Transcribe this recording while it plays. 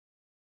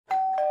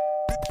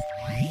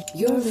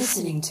You're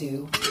listening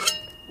to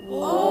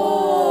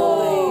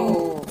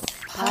Whoa!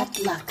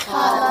 Potluck.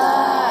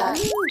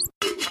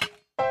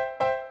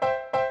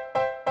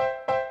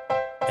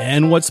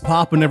 And what's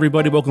poppin',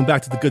 everybody? Welcome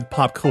back to the Good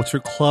Pop Culture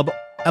Club,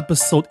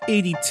 episode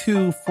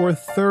 82 for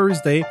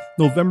Thursday,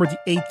 November the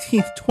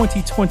 18th,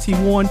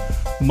 2021.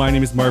 My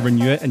name is Marvin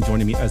Yue, and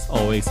joining me as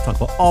always to talk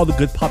about all the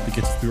good pop that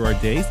gets us through our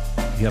days,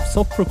 we have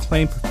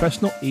self-proclaimed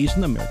professional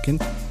Asian American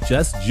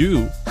Jess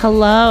Ju.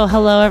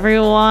 Hello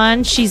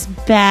everyone. She's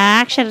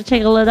back. She had to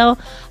take a little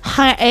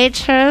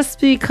hiatus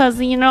because,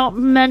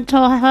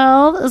 mental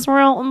health is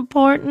real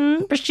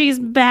important, but she's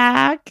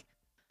back.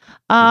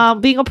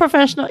 Being a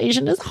professional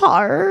Asian is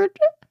hard.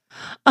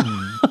 I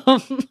don't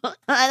want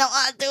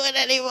to do it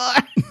anymore.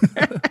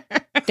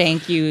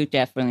 Thank you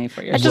definitely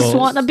for your I just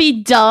want to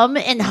be dumb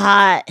and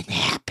hot and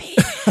happy.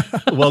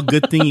 Well,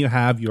 good thing you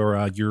have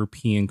your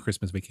European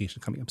Christmas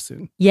vacation coming up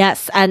soon.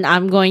 Yes, and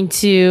I'm going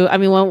to, I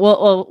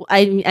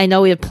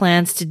know we have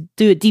plans to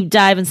do a deep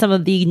dive in some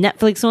of the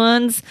Netflix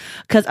ones,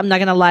 because I'm not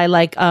going to lie,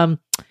 like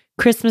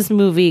Christmas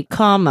movie,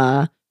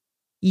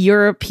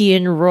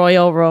 European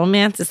royal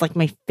romance is like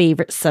my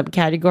favorite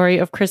subcategory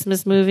of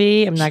Christmas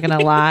movie. I'm not going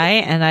to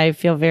lie. And I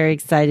feel very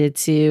excited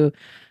to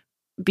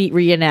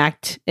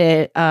reenact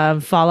it,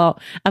 follow.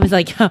 I was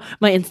like,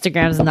 my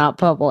Instagram is not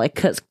public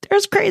because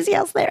there's crazy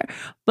else there.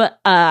 But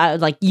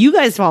like, you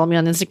guys follow me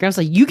on Instagram so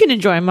you can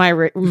enjoy my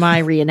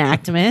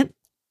reenactment.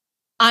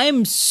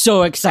 I'm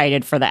so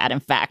excited for that.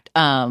 In fact,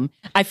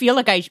 I feel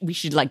like we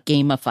should like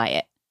gamify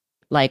it.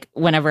 Like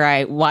whenever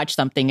I watch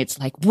something, it's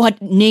like,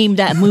 what name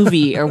that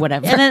movie or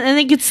whatever. and then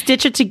you could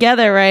stitch it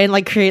together, right? And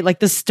like create like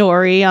the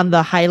story on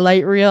the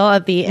highlight reel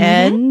at the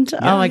end.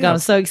 Oh my God, I'm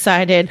so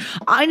excited.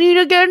 I need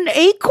to get an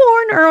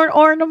acorn or an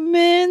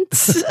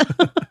ornament.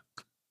 All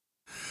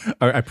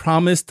right, I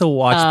promise to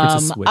watch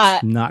Princess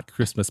Switch, not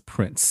Christmas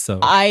Prince. So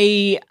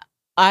I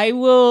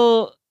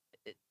will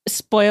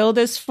spoil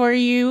this for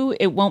you.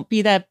 It won't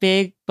be that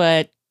big,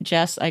 but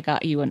Jess, I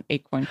got you an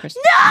acorn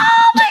Christmas. No,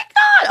 my God.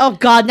 Oh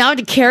God, now I have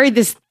to carry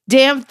this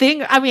damn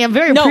thing. I mean, I'm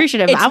very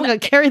appreciative. I'm going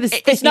to carry this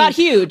thing. It's not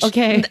huge.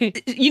 Okay.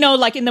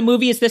 Like in the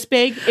movie, it's this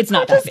big. It's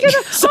not that big.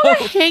 I'm going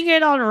to hang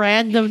it on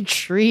random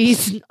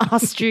trees in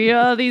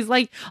Austria. These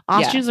like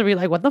Austrians will be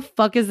like, what the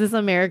fuck is this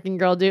American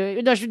girl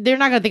doing? No, they're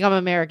not going to think I'm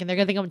American. They're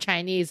going to think I'm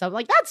Chinese. So I'm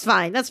like, that's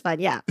fine.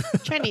 Yeah.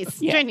 Chinese.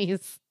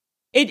 Chinese.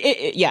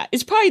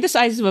 It's probably the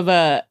size of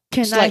a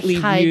slightly I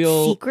hide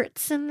real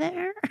secrets in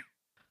there?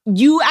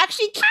 You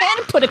actually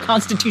can put a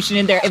constitution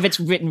in there if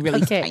it's written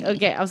really tiny.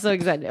 Okay, I'm so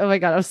excited. Oh my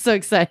God, I'm so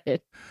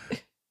excited.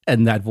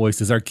 And that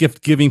voice is our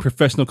gift-giving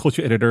professional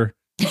culture editor,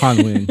 Han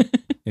Win.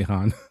 Hey,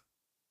 Han.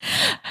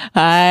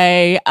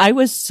 I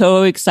was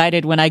so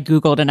excited when I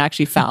Googled and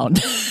actually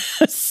found.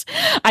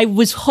 I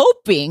was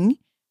hoping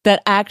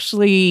that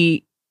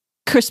actually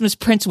Christmas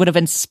Prince would have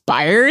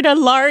inspired a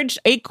large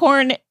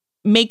acorn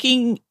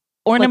making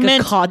ornament.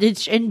 Like a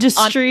cottage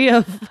industry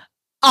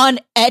on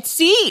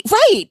Etsy.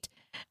 Right.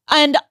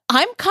 And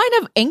I'm kind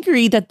of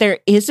angry that there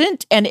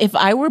isn't. And if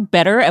I were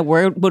better at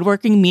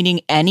woodworking,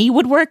 meaning any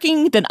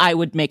woodworking, then I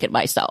would make it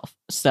myself.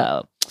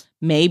 So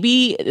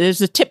maybe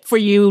there's a tip for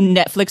you,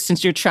 Netflix,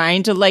 since you're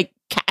trying to like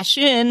cash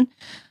in.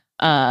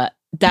 That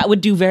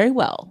would do very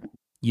well.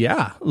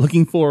 Yeah.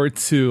 Looking forward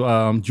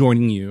to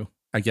joining you,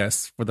 I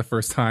guess, for the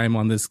first time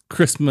on this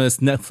Christmas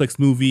Netflix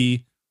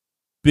movie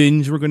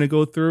binge we're going to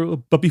go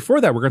through. But before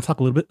that, we're going to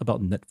talk a little bit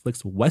about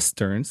Netflix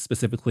Westerns,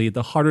 specifically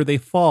The Harder They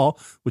Fall,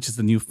 which is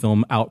the new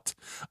film out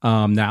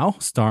now,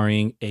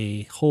 starring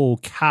a whole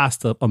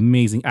cast of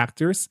amazing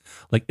actors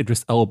like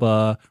Idris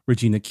Elba,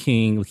 Regina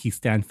King, Lakeith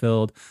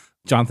Stanfield,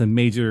 Jonathan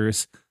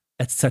Majors,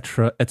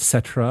 etc.,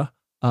 etc.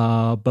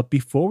 But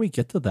before we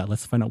get to that,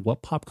 let's find out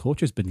what pop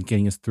culture has been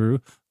getting us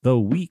through the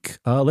week.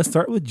 Let's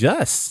start with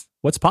Jess.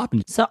 What's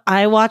popping? So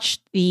I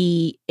watched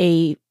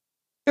a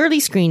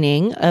early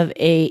screening of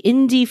a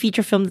indie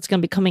feature film that's going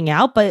to be coming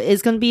out, but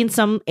it's going to be in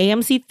some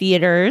AMC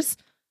theaters.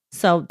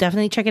 So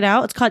definitely check it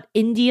out. It's called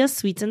India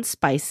Sweets and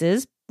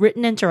Spices,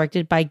 written and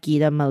directed by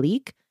Geeta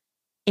Malik.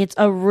 It's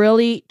a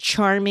really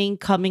charming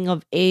coming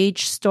of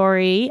age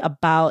story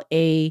about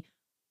a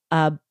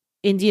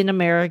Indian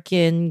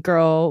American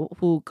girl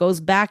who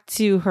goes back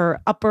to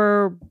her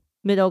upper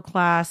middle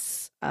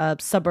class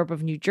suburb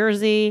of New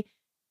Jersey.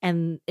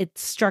 And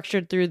it's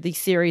structured through the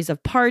series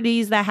of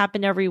parties that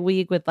happen every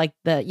week with like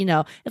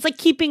it's like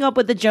Keeping Up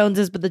with the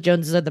Joneses, but the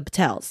Joneses are the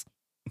Patels.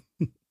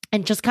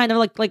 And just kind of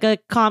like a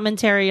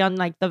commentary on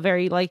like the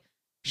very like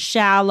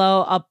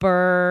shallow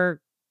upper,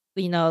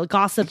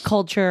 gossip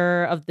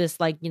culture of this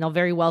like,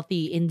 very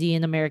wealthy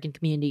Indian American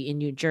community in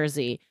New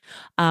Jersey.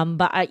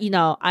 But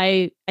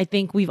I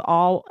think we've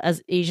all,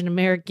 as Asian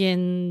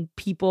American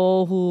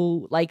people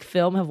who like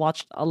film, have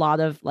watched a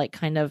lot of like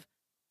kind of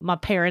my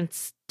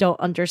parents don't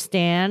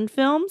understand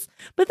films,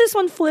 but this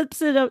one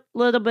flips it a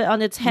little bit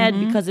on its head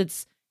because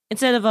it's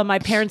instead of my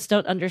parents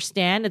don't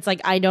understand, it's like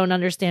I don't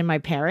understand my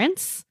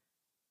parents.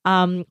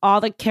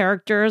 All the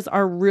characters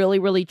are really,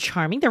 really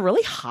charming. They're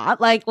really hot.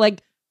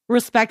 Like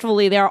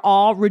respectfully, they're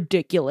all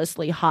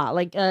ridiculously hot.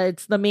 Like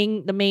it's the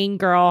main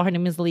girl. Her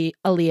name is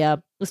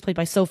Aaliyah. was played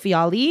by Sophie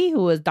Ali,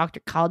 who was Dr.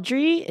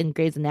 Caldry in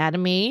Grey's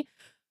Anatomy.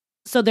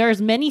 So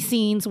there's many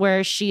scenes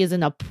where she is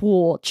in a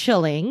pool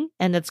chilling,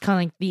 and it's kind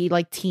of like the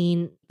like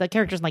teen. The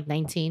character's like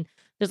 19.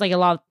 There's like a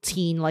lot of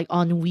teen like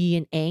ennui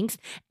and angst.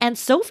 And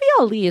Sophie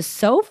Ali is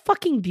so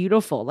fucking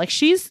beautiful. Like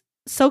she's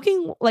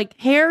soaking like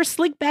hair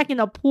slicked back in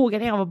a pool,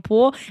 getting out of a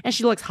pool, and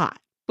she looks hot.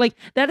 Like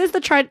that is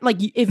the try. Like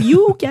if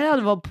you get out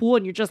of a pool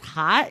and you're just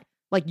hot,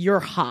 like you're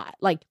hot,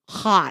 like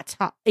hot,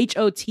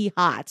 H-O-T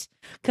hot.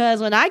 Because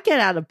when I get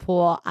out of the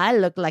pool, I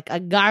look like a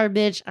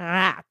garbage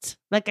rat.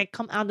 Like I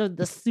come out of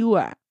the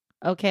sewer.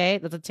 Okay,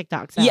 that's a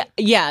TikTok sound.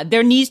 Yeah.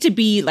 There needs to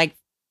be like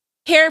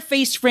hair,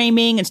 face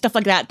framing, and stuff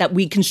like that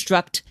we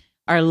construct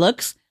our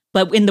looks.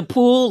 But in the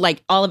pool,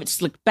 like all of it's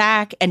slicked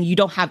back, and you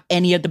don't have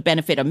any of the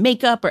benefit of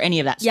makeup or any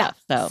of that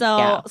stuff.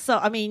 So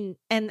I mean,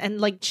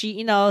 and like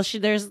she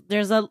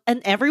there's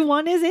and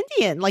everyone is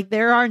Indian. Like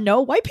there are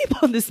no white people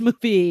in this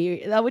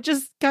movie, which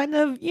is kind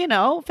of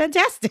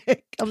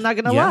fantastic. I'm not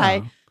gonna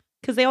lie,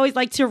 because they always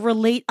like to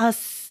relate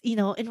us,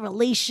 in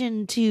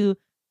relation to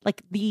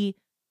like the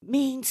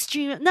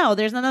mainstream. No,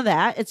 there's none of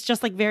that. It's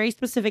just like very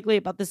specifically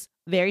about this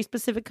very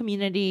specific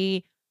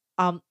community.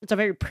 It's a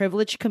very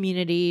privileged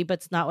community, but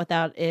it's not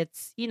without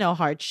its,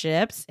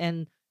 hardships.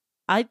 And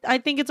I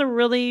think it's a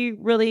really,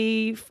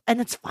 really,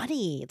 and it's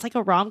funny. It's like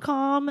a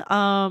rom-com.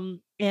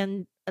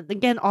 And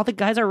again, all the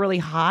guys are really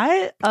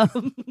hot.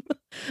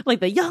 Like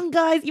the young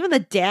guys, even the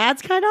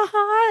dad's kind of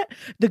hot.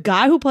 The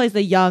guy who plays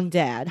the young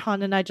dad,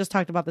 Han and I just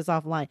talked about this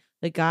offline.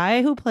 The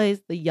guy who plays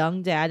the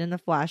young dad in the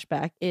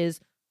flashback is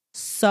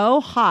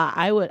so hot.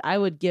 I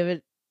would give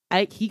it.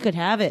 He could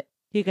have it.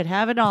 He could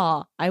have it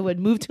all. I would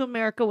move to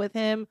America with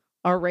him,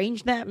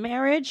 arrange that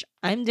marriage.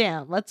 I'm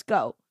down. Let's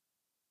go.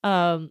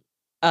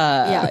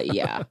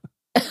 Yeah.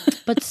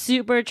 But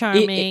super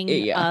charming.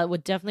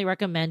 Would definitely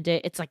recommend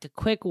it. It's like a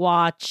quick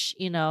watch.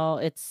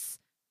 It's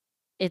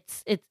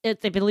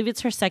I believe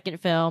it's her second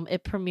film.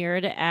 It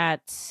premiered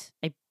at,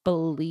 I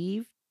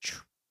believe,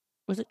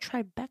 was it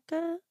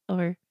Tribeca,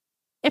 or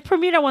it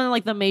premiered at one of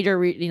like the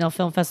major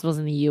film festivals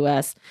in the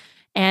U.S.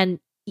 And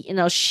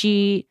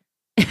she.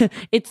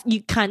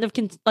 You kind of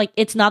can like,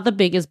 it's not the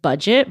biggest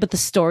budget, but the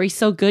story's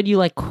so good you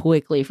like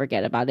quickly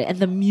forget about it, and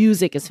the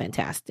music is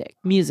fantastic.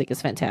 Music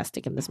is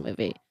fantastic in this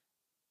movie.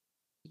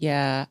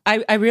 Yeah,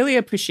 I really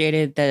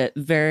appreciated the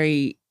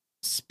very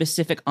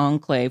specific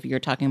enclave you're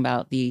talking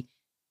about, the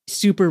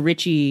super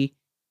richy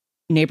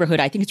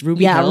neighborhood. I think it's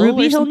Ruby Hill.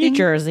 Ruby Hill, New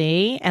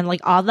Jersey, and like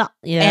all the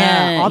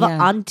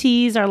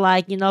aunties are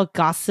like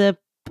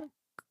gossip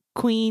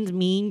queens,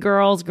 mean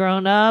girls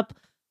grown up.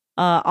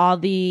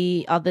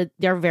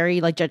 They're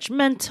very like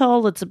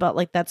judgmental. It's about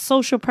like that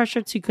social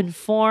pressure to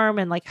conform,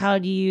 and like how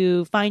do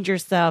you find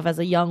yourself as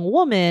a young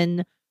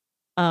woman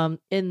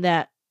in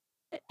that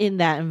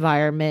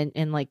environment,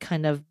 and like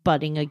kind of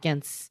butting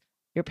against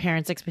your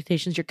parents'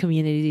 expectations, your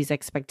community's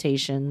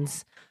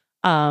expectations.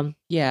 And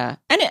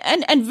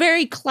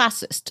very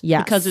classist.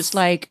 Yes. Because it's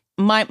like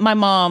my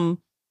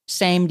mom,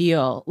 same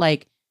deal.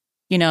 Like,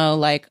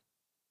 like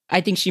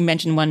I think she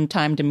mentioned one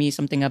time to me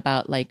something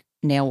about like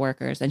nail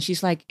workers, and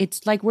she's like,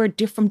 it's like we're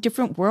from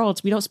different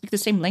worlds, we don't speak the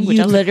same language.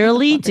 You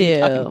literally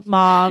do,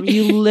 Mom.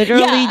 You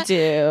literally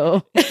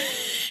do.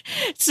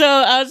 So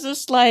I was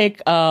just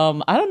like,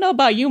 I don't know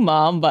about you,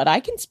 Mom, but I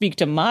can speak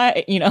to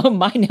my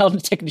my nail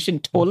technician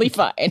totally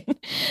fine.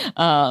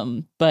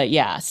 But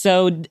yeah,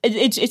 so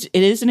it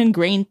is an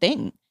ingrained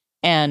thing,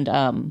 and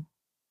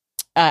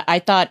I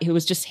thought it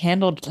was just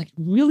handled like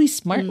really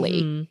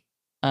smartly.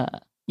 Mm-hmm.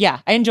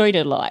 Yeah, I enjoyed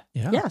it a lot.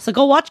 Yeah. So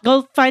go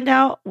find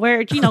out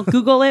where,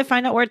 Google it,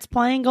 find out where it's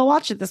playing. Go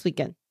watch it this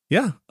weekend.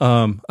 Yeah.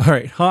 All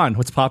right, Han,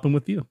 what's popping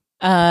with you?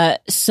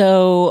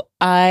 So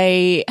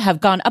I have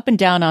gone up and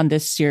down on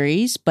this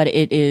series, but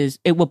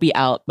it will be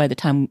out by the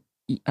time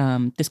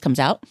this comes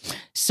out.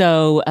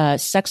 So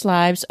Sex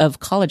Lives of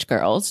College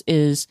Girls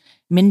is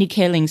Mindy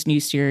Kaling's new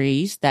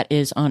series that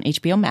is on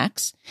HBO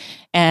Max.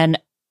 And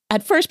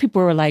at first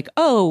people were like,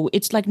 oh,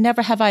 it's like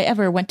Never Have I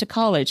Ever went to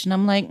college. And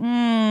I'm like,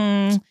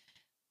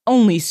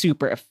 only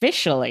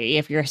superficially,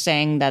 if you're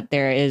saying that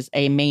there is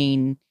a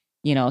main,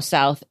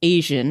 South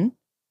Asian,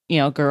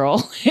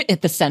 girl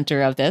at the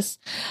center of this.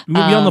 We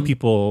all know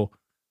people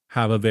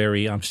have a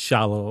very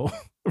shallow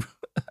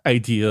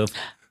idea of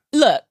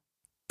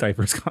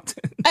diverse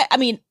content. I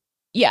mean,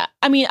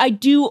 I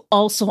do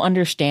also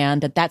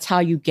understand that that's how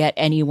you get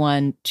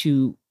anyone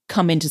to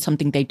come into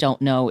something they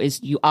don't know,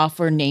 is you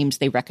offer names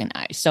they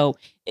recognize. So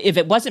if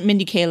it wasn't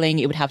Mindy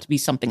Kaling, it would have to be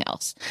something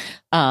else.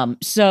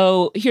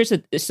 So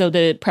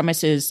the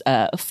premise is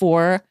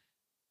 4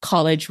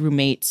 college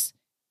roommates,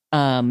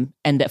 and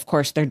of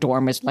course their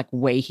dorm is like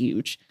way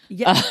huge.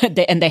 Yeah,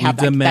 they have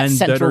like, that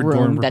central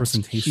room that's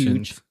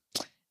huge.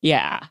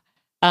 Yeah.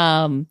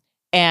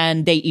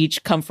 And they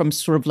each come from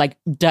sort of like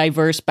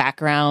diverse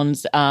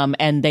backgrounds,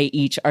 and they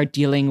each are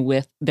dealing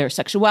with their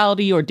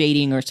sexuality or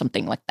dating or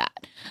something like that.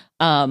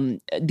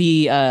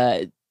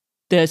 The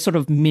sort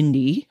of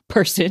Mindy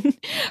person,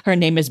 her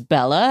name is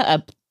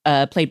Bella,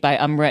 played by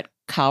Amrit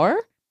Kaur,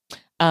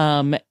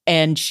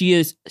 and she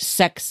is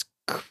sex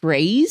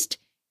crazed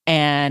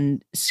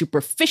and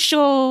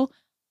superficial.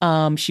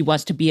 She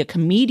wants to be a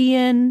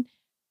comedian,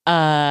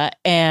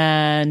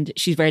 and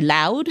she's very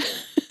loud.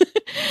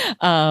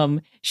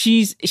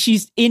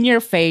 She's in your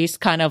face,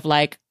 kind of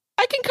like,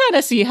 I can kind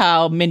of see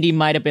how Mindy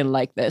might have been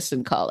like this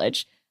in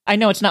college. I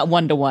know it's not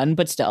 1-to-1,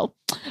 but still.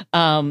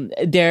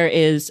 There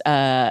is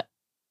a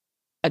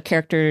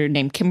character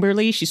named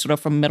Kimberly. She's sort of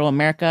from Middle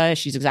America.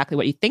 She's exactly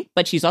what you think,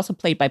 but she's also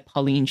played by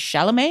Pauline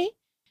Chalamet,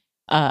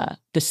 the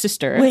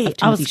sister of Wait,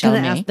 Timothée I was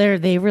going to Chalamet. ask, are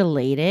they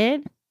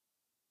related?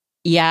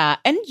 Yeah,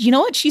 and you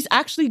know what? She's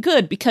actually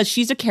good because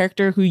she's a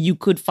character who you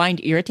could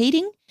find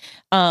irritating,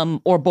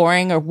 or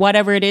boring, or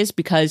whatever it is,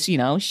 because, you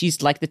know,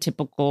 she's like the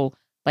typical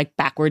like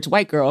backwards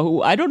white girl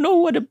who I don't know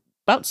what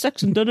about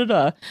sex and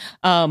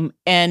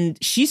and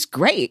she's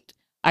great.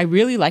 I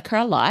really like her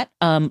a lot.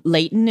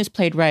 Leighton is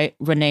played by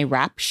Renee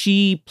Rapp.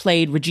 She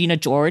played Regina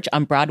George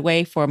on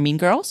Broadway for Mean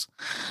Girls.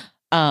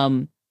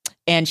 And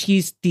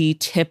she's the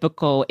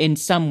typical, in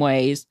some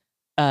ways,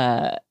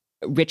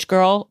 rich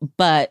girl,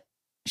 but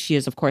she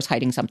is, of course,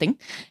 hiding something.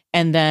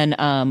 And then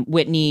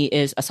Whitney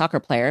is a soccer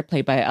player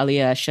played by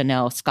Alia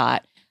Chanel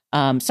Scott.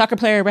 Soccer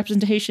player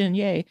representation,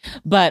 yay.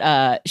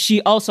 But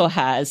she also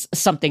has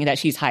something that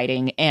she's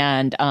hiding.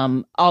 And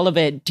all of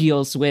it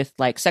deals with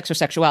like sex or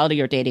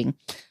sexuality or dating.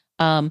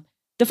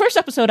 The first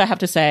episode, I have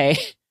to say,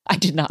 I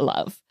did not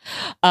love.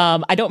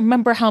 I don't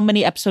remember how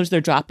many episodes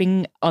they're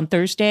dropping on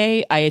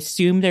Thursday. I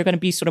assume they're going to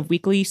be sort of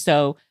weekly.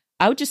 So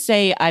I would just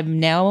say I'm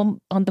now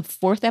on the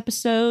 4th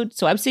episode.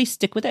 So I would say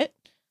stick with it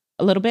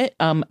a little bit.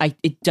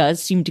 It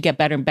does seem to get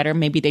better and better.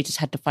 Maybe they just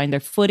had to find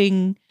their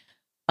footing.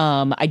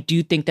 I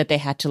do think that they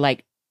had to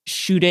like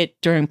shoot it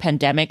during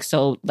pandemic.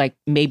 So like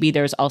maybe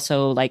there's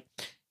also like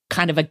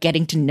kind of a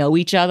getting to know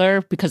each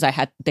other because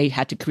they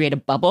had to create a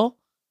bubble.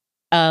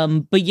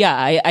 But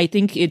yeah, I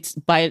think it's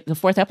by the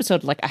 4th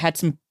episode, like I had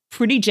some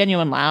pretty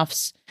genuine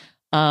laughs.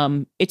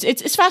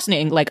 It's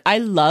fascinating. Like I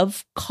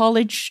love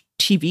college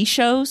TV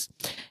shows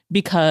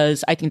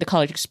because I think the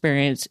college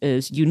experience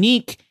is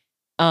unique.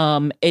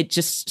 It's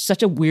just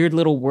such a weird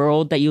little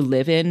world that you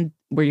live in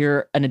where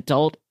you're an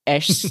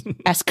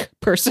adult-esque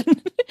person,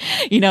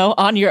 you know,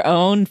 on your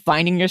own,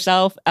 finding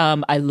yourself.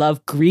 I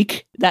love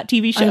Greek, that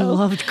TV show. I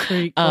loved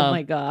Greek. Oh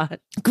my God.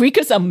 Greek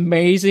is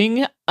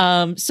amazing.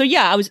 So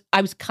yeah,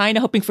 I was kind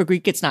of hoping for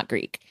Greek. It's not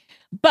Greek,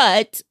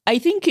 but I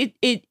think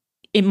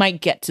it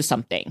might get to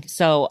something.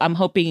 So I'm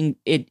hoping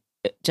it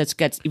just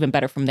gets even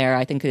better from there.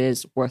 I think it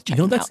is worth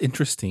checking out. That's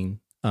interesting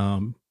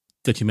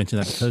that you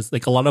mentioned that, because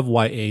like a lot of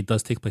YA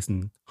does take place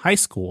in high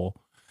school,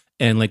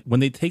 and like when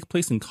they take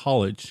place in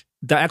college,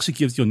 that actually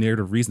gives you a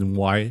narrative reason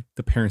why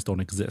the parents don't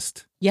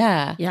exist.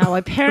 Yeah. Yeah,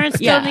 why parents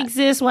Yeah. don't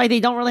exist, why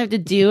they don't really have to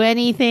do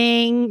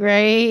anything,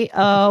 right?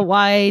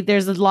 Why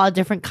there's a lot of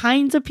different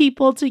kinds of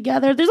people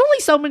together. There's only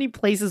so many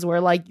places where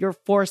like you're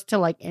forced to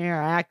like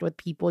interact with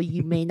people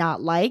you may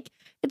not like.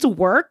 It's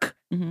work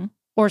Mhm.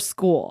 or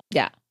school.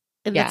 Yeah.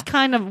 And Yeah. that's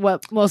kind of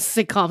what most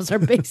sitcoms are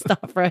based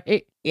off,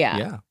 right?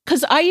 Yeah.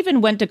 Because I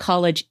even went to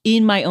college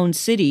in my own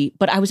city,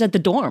 but I was at the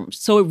dorms.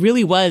 So it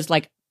really was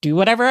like, do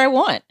whatever I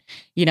want,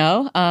 you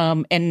know?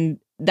 And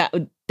that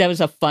was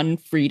a fun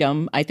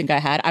freedom I think I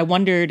had. I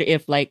wondered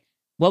if like,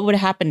 what would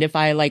have happened if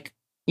I like,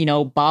 you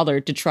know,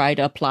 bothered to try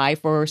to apply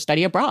for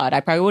study abroad? I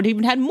probably would have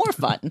even had more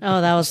fun.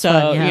 Oh, that was So,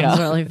 fun. Yeah, you it was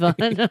know. really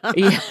fun.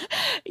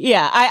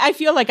 Yeah. I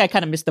feel like I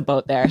kind of missed the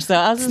boat there. So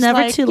I was It's just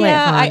never like, too late,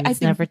 yeah, hon. I It's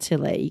think, never too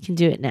late. You can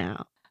do it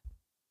now.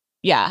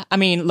 yeah, I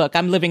mean, look,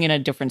 I'm living in a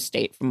different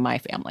state from my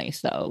family.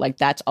 So like,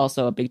 that's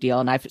also a big deal.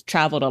 And I've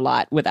traveled a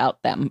lot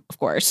without them, of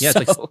course. Yeah,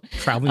 so, it's like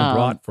traveling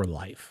abroad for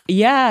life.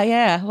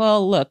 Yeah.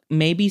 Well, look,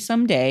 maybe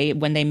someday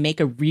when they make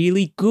a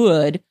really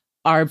good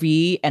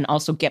RV and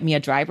also get me a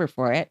driver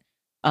for it,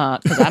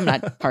 because I'm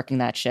not parking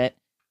that shit,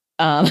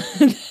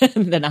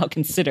 then I'll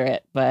consider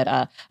it. But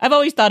I've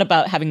always thought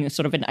about having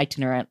sort of an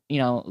itinerant, you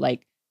know,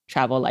 like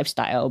travel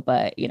lifestyle.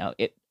 But, you know,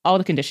 all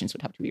the conditions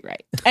would have to be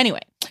right.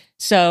 Anyway,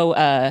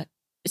 so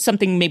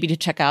something maybe to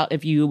check out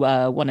if you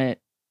want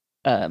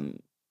to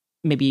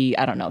maybe,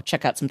 I don't know,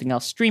 check out something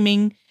else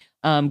streaming.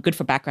 Good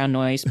for background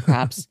noise,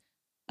 perhaps.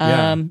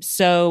 Yeah.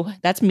 So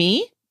that's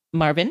me,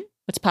 Marvin.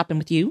 What's popping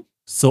with you?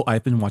 So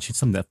I've been watching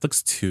some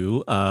Netflix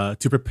too,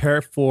 to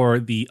prepare for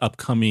the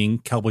upcoming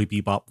Cowboy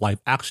Bebop live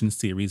action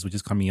series, which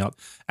is coming out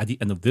at the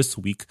end of this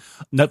week.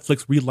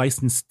 Netflix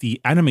relicensed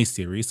the anime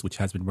series, which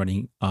has been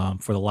running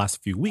for the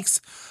last few weeks.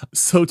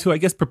 So to, I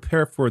guess,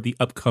 prepare for the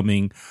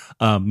upcoming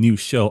new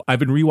show, I've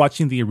been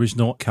rewatching the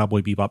original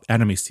Cowboy Bebop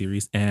anime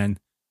series, and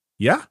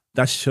yeah,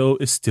 that show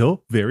is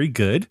still very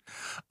good.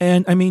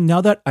 And I mean,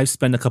 now that I've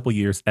spent a couple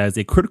years as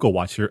a critical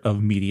watcher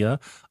of media,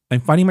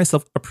 I'm finding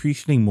myself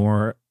appreciating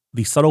more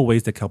the subtle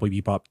ways that Cowboy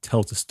Bebop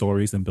tells the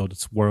stories and builds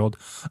its world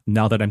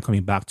now that I'm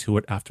coming back to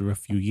it after a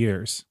few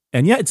years.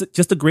 And yeah, it's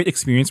just a great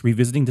experience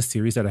revisiting the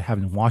series that I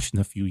haven't watched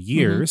in a few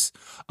years.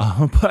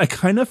 But I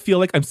kind of feel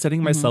like I'm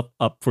setting myself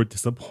up for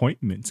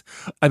disappointment.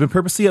 I've been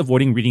purposely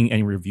avoiding reading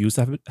any reviews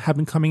that have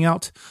been coming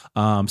out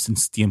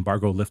since the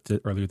embargo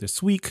lifted earlier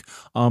this week.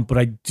 But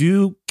I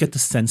do get the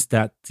sense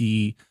that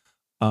the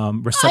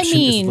reception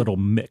is a little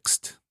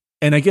mixed.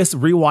 And I guess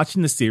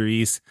rewatching the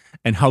series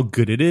and how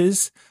good it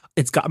is,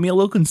 it's got me a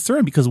little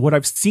concerned because what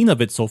I've seen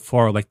of it so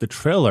far, like the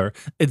trailer,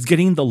 it's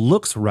getting the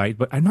looks right,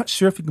 but I'm not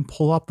sure if it can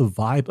pull off the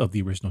vibe of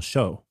the original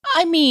show.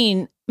 I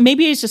mean,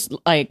 maybe it's just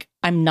like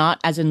I'm not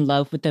as in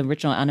love with the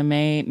original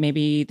anime,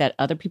 maybe that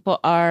other people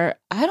are.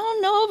 I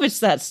don't know if it's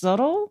that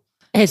subtle.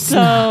 It's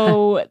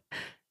not.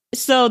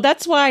 So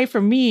that's why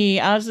for me,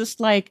 I was just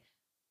like,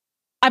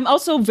 I'm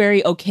also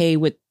very okay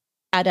with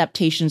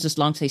adaptations as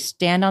long as they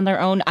stand on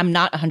their own. I'm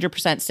not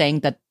 100%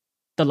 saying that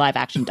the live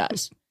action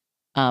does.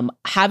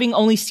 Having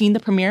only seen the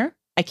premiere,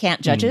 I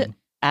can't judge it,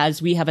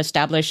 as we have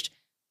established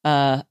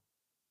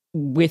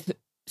with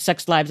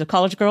Sex Lives of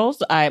College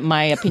Girls.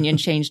 My opinion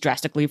changed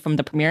drastically from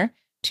the premiere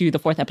to the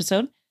 4th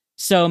episode.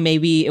 So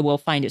maybe it will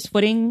find its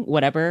footing,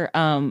 whatever.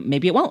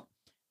 Maybe it won't.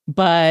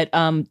 But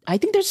I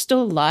think there's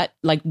still a lot,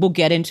 like we'll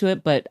get into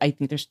it, but I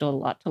think there's still a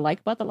lot to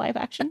like about the live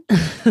action.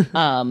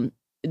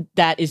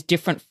 That is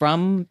different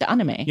from the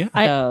anime. Yeah.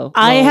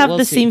 I have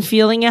the same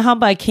feeling at home,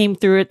 but I came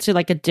through it to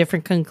like a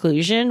different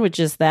conclusion, which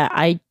is that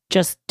I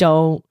just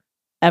don't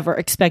ever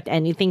expect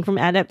anything from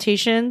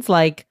adaptations.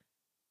 Like,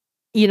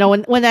 you know,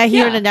 when I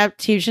hear an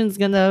adaptation's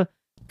gonna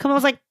come, I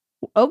was like,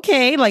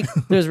 okay, like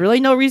there's really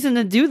no reason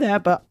to do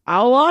that, but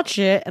I'll watch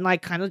it, and I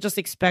kind of just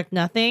expect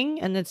nothing,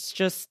 and it's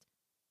just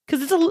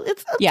because it's a little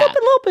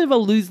bit of a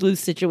lose-lose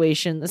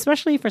situation,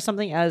 especially for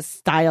something as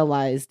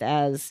stylized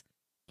as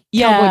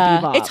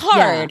Cowboy Bebop. It's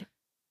hard.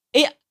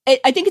 Yeah.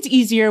 I think it's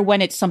easier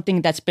when it's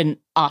something that's been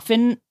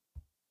often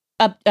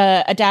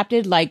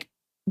adapted, like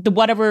the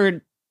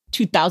whatever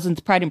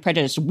 2000s Pride and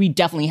Prejudice. We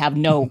definitely have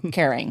no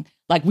caring.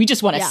 Like we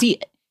just want to see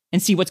it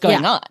and see what's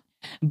going on.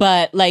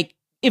 But like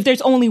if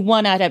there's only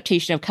one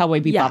adaptation of Cowboy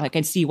Bebop, I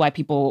can see why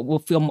people will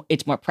feel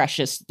it's more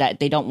precious, that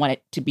they don't want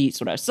it to be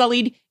sort of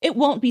sullied. It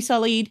won't be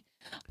sullied.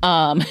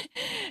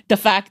 The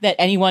fact that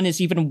anyone is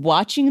even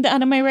watching the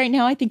anime right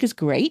now, I think is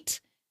great.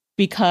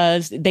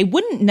 Because they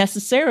wouldn't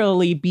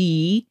necessarily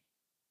be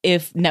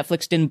if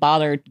Netflix didn't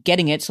bother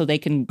getting it so they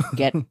can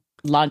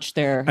launch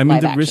their I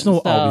mean, live the original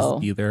will action.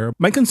 always be there.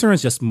 My concern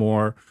is just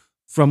more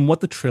from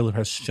what the trailer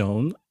has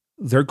shown.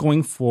 They're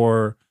going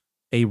for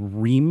a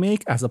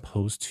remake as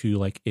opposed to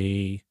like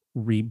a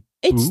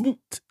reboot.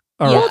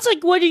 Well, it's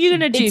like, what are you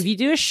going to do? If you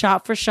do a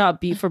shot-for-shot,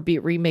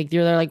 beat-for-beat remake,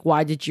 they're like,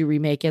 why did you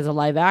remake it as a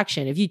live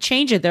action? If you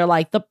change it, they're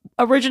like, the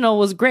original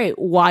was great.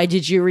 Why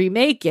did you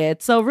remake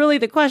it? So really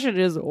the question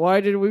is,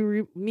 why did we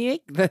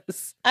remake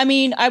this? I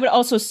mean, I would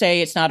also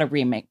say it's not a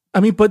remake.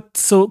 I mean, but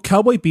so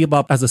Cowboy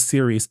Bebop as a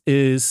series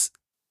is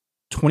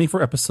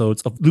 24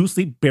 episodes of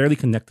loosely, barely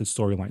connected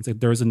storylines.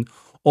 Like there's an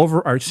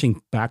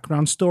overarching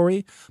background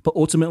story, but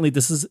ultimately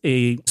this is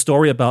a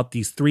story about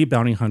these 3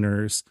 bounty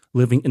hunters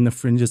living in the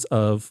fringes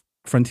of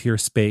frontier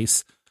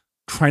space,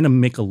 trying to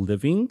make a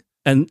living.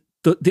 And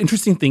the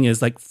interesting thing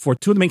is, like, for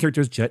 2 of the main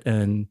characters, Jet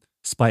and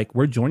Spike,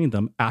 we're joining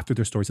them after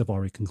their stories have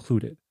already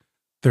concluded.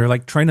 They're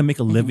like trying to make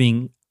a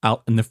living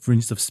out in the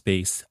fringes of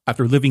space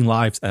after living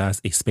lives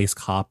as a space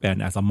cop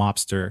and as a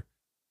mobster.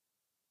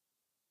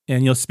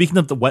 And speaking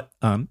of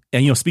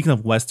speaking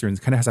of westerns,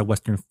 kind of has a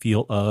western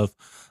feel of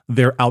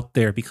they're out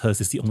there because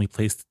it's the only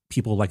place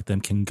people like them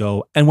can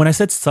go. And when I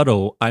said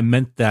subtle, I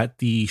meant that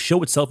the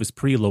show itself is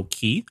pretty low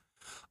key.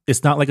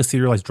 It's not like a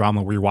serialized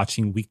drama where you're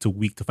watching week to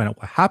week to find out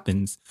what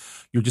happens.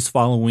 You're just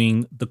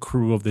following the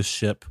crew of this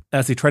ship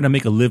as they try to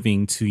make a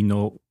living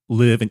to,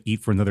 live and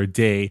eat for another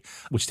day,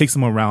 which takes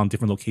them around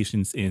different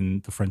locations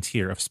in the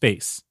frontier of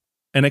space.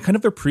 And I kind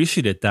of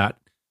appreciated that.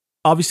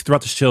 Obviously,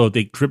 throughout the show,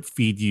 they drip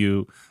feed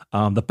you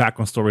the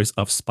background stories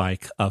of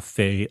Spike, of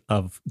Faye,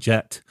 of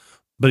Jet.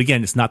 But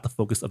again, it's not the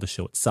focus of the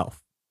show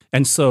itself.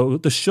 And so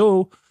the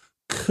show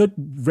could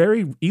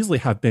very easily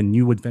have been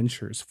new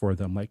adventures for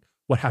them, like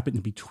what happened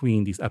in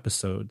between these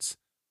episodes,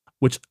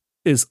 which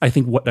is, I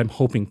think, what I'm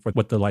hoping for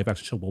what the live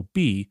action show will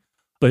be.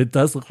 But it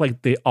does look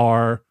like they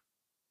are,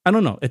 I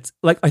don't know. It's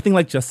like, I think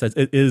like Jess says,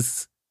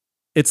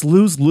 it's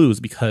lose-lose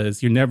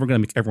because you're never going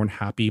to make everyone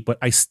happy. But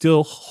I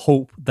still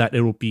hope that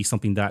it will be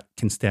something that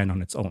can stand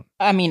on its own.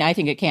 I mean, I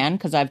think it can,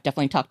 because I've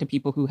definitely talked to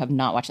people who have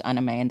not watched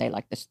anime and they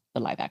like the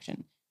live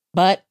action.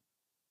 But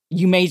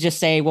you may just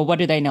say, well, what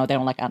do they know? They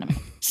don't like anime.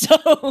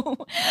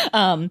 So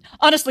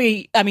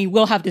honestly, I mean,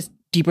 we'll have this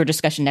deeper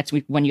discussion next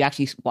week when you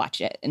actually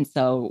watch it. And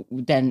so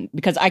then,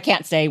 because I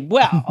can't say,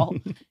 well,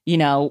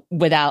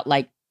 without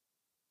like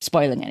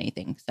spoiling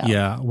anything. So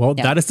yeah, well,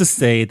 that is to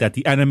say that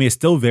the anime is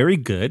still very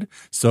good.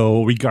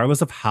 So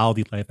regardless of how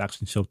the live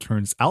action show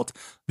turns out,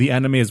 the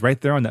anime is right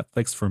there on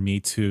Netflix for me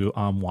to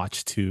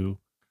watch to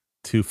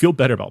feel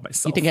better about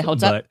myself. You think it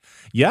holds up?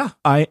 Yeah,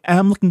 I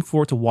am looking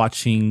forward to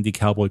watching the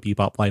Cowboy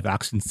Bebop live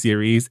action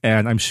series,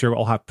 and I'm sure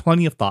I'll have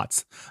plenty of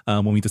thoughts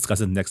when we discuss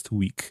it next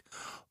week.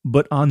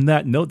 But on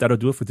that note, that'll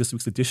do it for this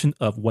week's edition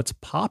of What's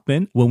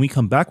Poppin'. When we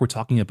come back, we're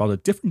talking about a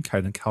different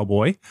kind of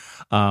cowboy,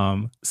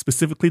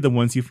 specifically the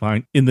ones you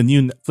find in the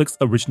new Netflix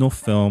original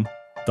film,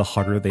 The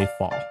Harder They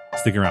Fall.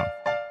 Stick around.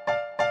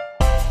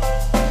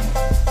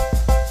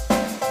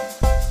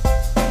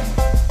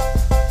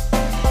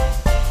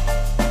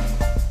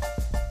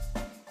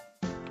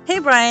 Hey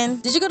Brian,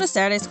 did you go to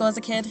Saturday school as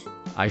a kid?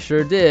 I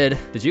sure did.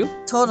 Did you?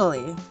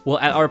 Totally. Well,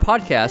 at our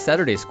podcast,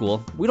 Saturday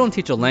School, we don't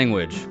teach a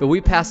language, but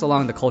we pass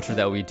along the culture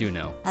that we do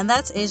know. And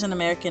that's Asian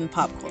American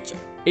pop culture.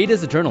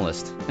 Ada's a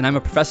journalist, and I'm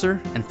a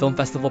professor and film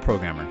festival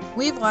programmer.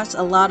 We've watched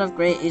a lot of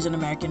great Asian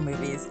American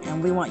movies,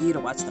 and we want you to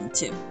watch them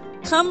too.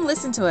 Come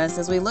listen to us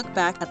as we look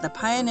back at the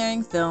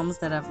pioneering films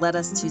that have led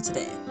us to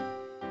today.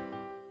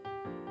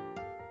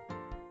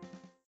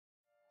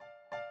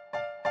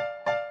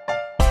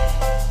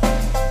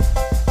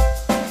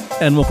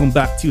 And welcome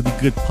back to the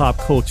Good Pop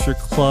Culture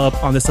Club.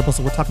 On this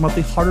episode, we're talking about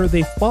The Harder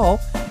They Fall,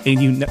 a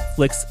new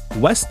Netflix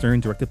Western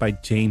directed by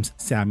James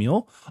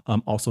Samuel,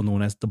 also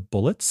known as The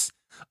Bullets,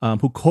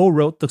 who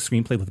co-wrote the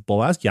screenplay with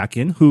Boaz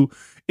Yakin, who,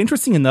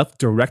 interesting enough,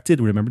 directed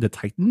Remember the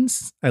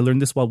Titans. I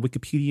learned this while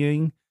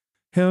Wikipediaing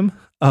him.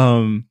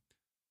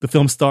 The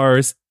film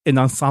stars an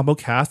ensemble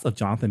cast of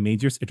Jonathan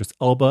Majors, Idris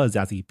Elba,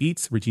 Zazie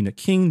Beetz, Regina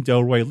King,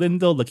 Delroy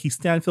Lindo, Lakeith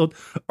Stanfield,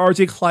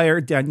 RJ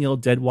Clyer, Danielle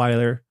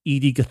Deadwyler,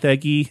 Edie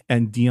Gathegi,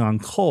 and Dion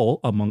Cole,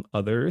 among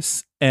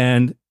others.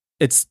 And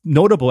it's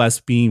notable as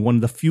being one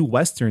of the few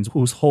Westerns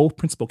whose whole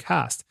principal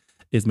cast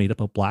is made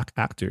up of Black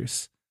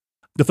actors.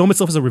 The film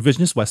itself is a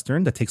revisionist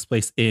Western that takes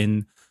place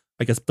in,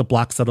 I guess, the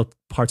Black settled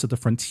parts of the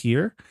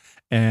frontier.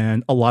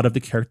 And a lot of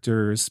the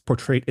characters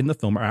portrayed in the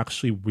film are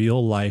actually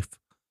real life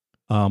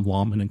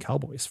lawmen and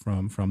cowboys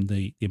from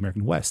the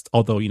American West,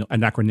 although, you know,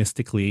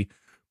 anachronistically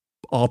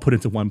all put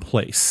into one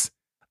place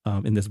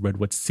in this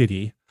Redwood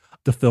City.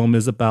 The film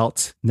is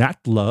about Nat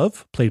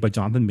Love, played by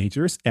Jonathan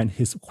Majors, and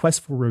his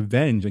quest for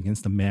revenge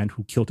against the man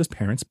who killed his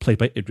parents, played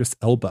by Idris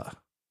Elba.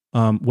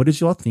 What did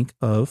you all think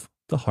of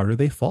The Harder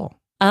They Fall?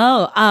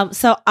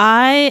 So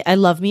I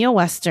love me a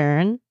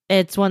Western.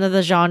 It's one of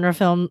the genre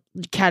film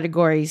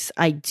categories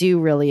I do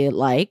really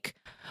like.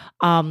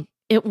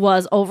 It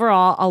was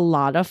overall a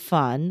lot of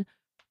fun.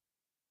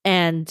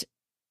 And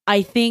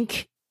I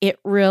think it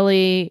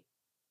really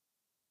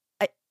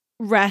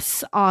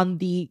rests on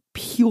the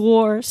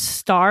pure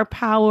star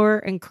power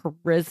and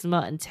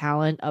charisma and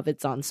talent of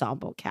its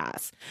ensemble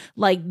cast.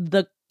 Like,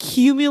 the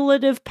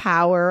cumulative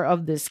power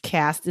of this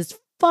cast is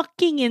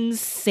fucking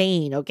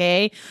insane,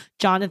 okay?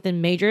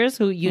 Jonathan Majors,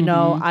 who, you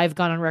know, I've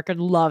gone on record,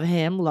 love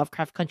him,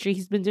 Lovecraft Country.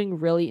 He's been doing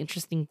really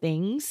interesting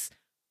things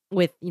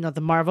with, you know,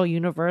 the Marvel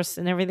Universe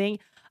and everything.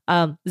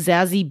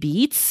 Zazie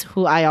Beetz,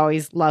 who I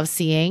always love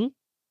seeing.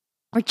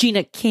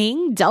 Regina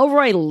King,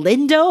 Delroy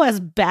Lindo as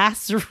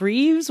Bass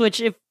Reeves,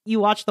 which, if you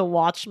watch The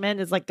Watchmen,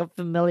 is like a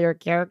familiar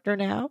character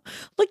now.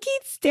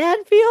 Lakeith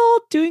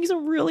Stanfield doing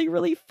some really,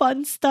 really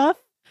fun stuff.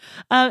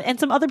 And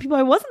some other people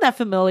I wasn't that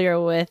familiar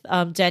with.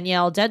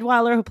 Danielle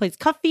Deadwyler, who plays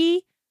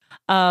Cuffy.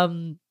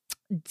 I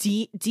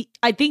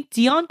think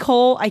Dion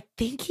Cole, I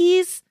think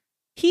he's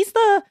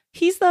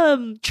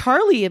the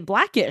Charlie in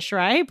Blackish,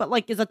 right? But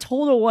like is a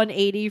total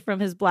 180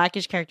 from his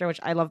Blackish character, which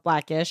I love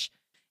Blackish.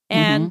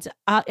 And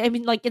I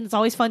mean, like, it's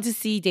always fun to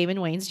see Damon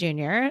Wayans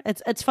Jr.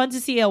 It's fun to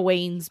see a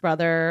Wayans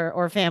brother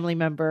or family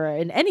member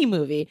in any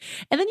movie,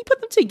 and then you put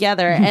them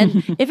together.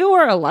 And if it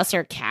were a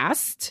lesser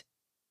cast,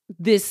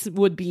 this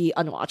would be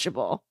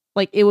unwatchable.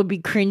 Like, it would be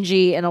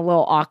cringy and a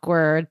little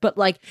awkward. But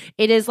like,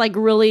 it is like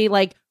really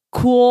like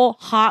cool,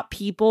 hot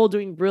people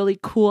doing really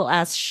cool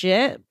ass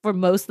shit for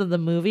most of the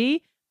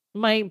movie.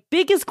 My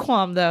biggest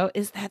qualm, though,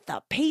 is that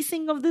the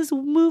pacing of this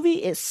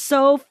movie is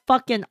so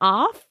fucking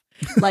off.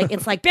 Like,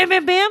 it's like bam,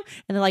 bam, bam,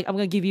 and then like I'm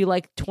gonna give you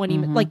like 20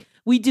 minutes. Like,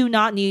 we do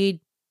not need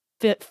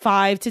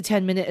 5 to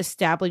 10 minute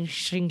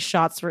establishing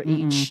shots for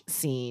each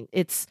scene.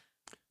 It's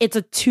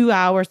a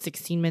 2-hour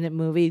 16-minute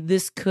movie.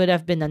 This could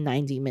have been a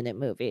 90-minute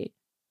movie,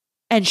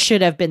 and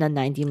should have been a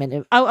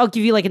 90-minute. I'll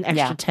give you like an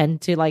extra 10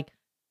 to like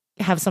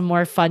have some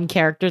more fun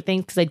character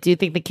things, because I do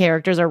think the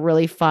characters are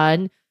really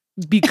fun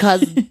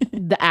because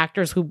the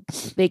actors who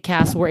they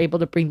cast were able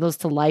to bring those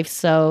to life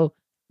so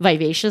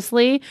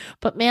vivaciously.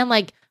 But man,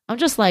 like, I'm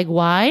just like,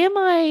 why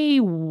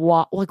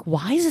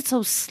is it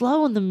so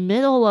slow in the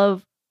middle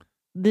of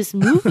this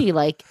movie?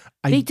 Like,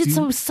 they did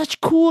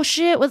such cool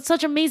shit with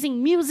such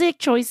amazing music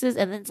choices,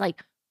 and then it's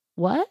like,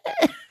 what?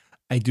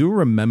 I do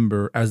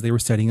remember as they were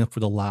setting up for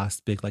the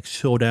last big like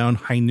showdown,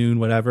 high noon,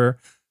 whatever,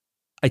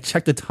 I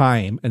checked the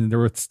time and there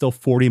were still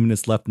 40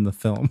 minutes left in the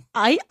film.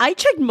 I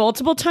checked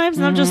multiple times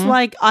and I'm just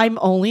like, I'm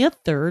only a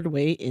third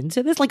way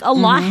into this. Like, a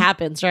lot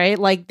happens, right?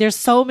 Like, there's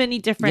so many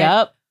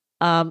different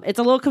it's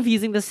a little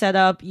confusing, the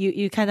setup.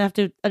 You kind of have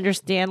to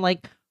understand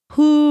like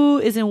who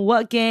is in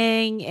what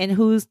gang and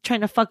who's trying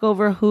to fuck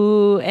over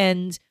who,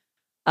 and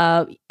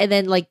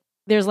then like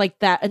there's like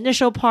that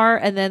initial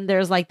part, and then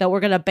there's like that we're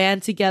gonna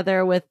band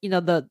together with, you know,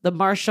 the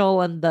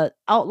marshal and the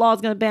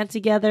outlaws gonna band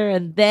together,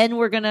 and then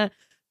we're gonna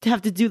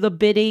have to do the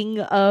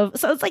bidding of.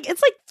 So it's like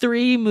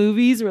 3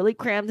 movies really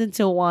crammed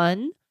into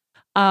one.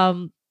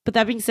 But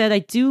that being said, I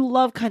do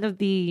love kind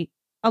of a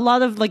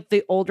lot of like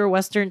the older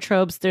Western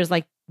tropes. There's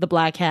like the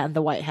black hat and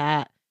the white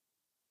hat,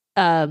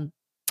 and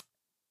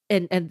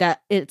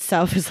that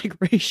itself is like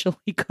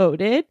racially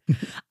coded.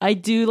 I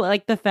do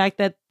like the fact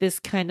that this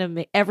kind of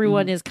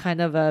everyone is kind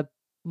of a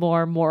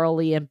more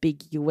morally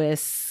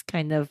ambiguous,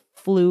 kind of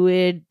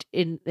fluid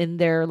in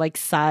their like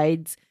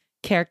sides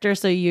character.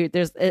 So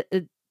there's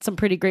some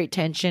pretty great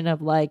tension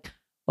of like,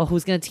 well,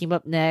 who's going to team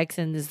up next,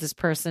 and is this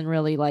person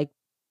really like,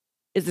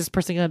 is this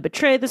person going to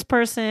betray this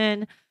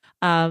person?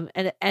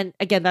 And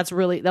again, that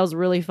was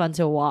really fun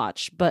to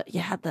watch. But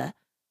yeah, the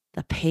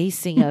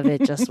pacing of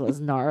it just was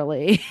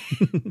gnarly.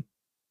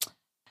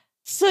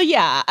 So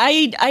yeah,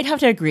 I'd have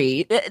to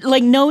agree.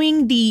 Like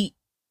knowing the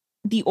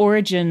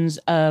origins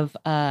of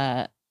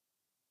the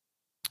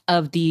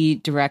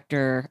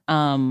director,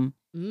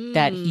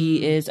 that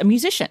he is a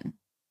musician,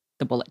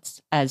 the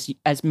Bullets,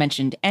 as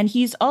mentioned, and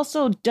he's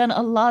also done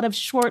a lot of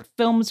short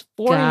films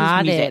for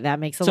his music. That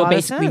makes a lot of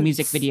sense. So basically,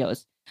 music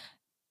videos.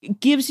 It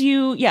gives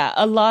you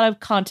a lot of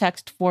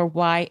context for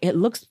why it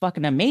looks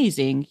fucking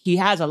amazing. He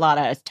has a lot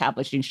of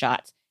establishing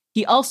shots.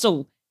 He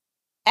also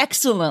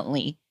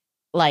excellently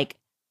like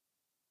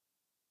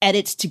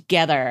edits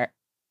together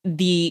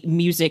the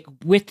music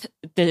with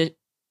the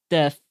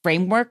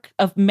framework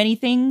of many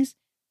things.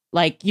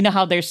 Like, you know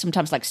how there's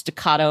sometimes like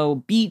staccato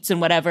beats and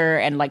whatever,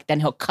 and like then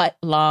he'll cut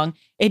along.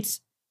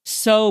 It's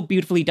so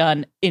beautifully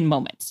done in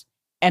moments.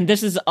 And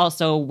this is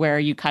also where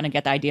you kind of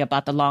get the idea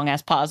about the long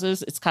ass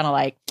pauses. It's kind of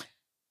like,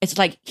 it's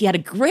like he had a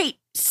great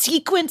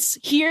sequence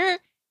here,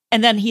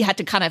 and then he had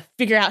to kind of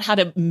figure out how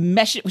to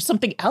mesh it with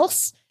something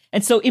else.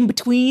 And so in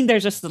between,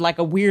 there's just like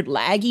a weird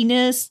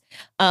lagginess.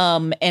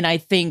 And I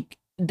think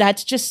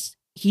that's just,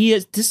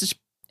 this is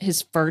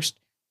his first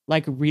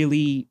like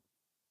really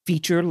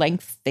feature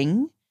length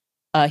thing.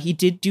 He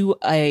did do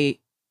a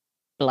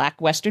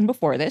Black Western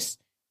before this,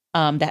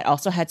 that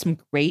also had some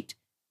great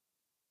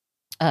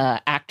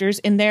actors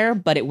in there,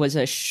 but it was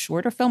a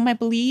shorter film, I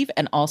believe,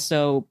 and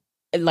also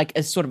like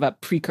as sort of a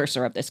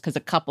precursor of this, because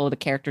a couple of the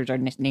characters are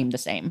named the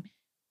same.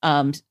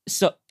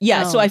 So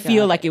I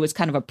feel like it was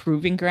kind of a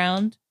proving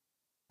ground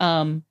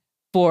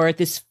for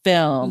this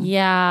film.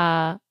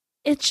 Yeah.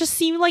 It just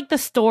seemed like the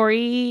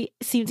story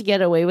seemed to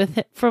get away with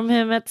it from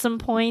him at some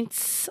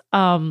points.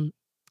 And,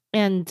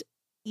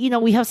 you know,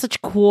 we have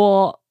such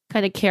cool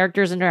kind of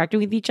characters interacting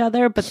with each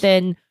other, but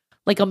then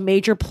like a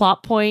major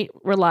plot point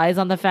relies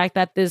on the fact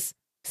that this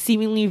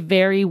seemingly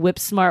very whip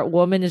smart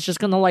woman is just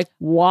gonna like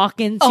walk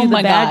into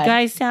the bad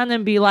guy's town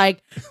and be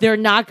like, they're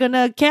not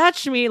gonna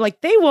catch me, like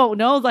they won't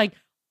know. Like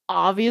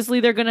obviously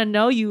they're gonna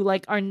know. You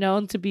like are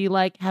known to be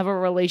like have a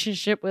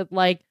relationship with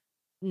like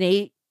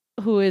Nate,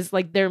 who is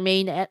like their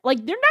main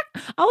like they're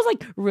not. I was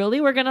like, really,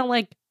 we're gonna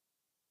like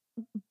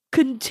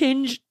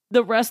continge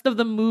the rest of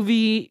the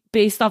movie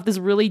based off this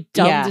really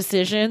dumb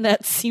decision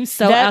that seems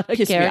so out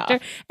of character?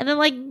 And then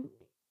like,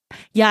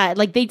 yeah,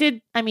 like they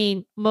did. I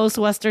mean, most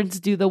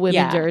Westerns do the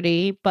women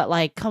dirty, but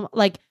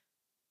like,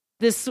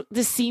 this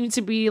seemed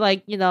to be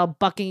like, you know,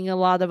 bucking a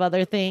lot of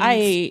other things.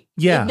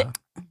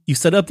 You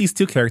set up these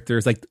two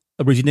characters, like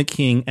Regina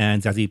King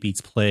and Zazie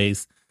Beetz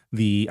plays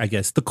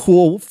the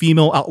cool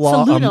female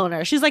outlaw saloon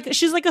owner. She's like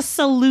a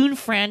saloon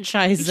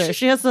franchiser.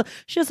 She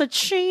has a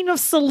chain of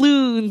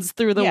saloons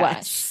through the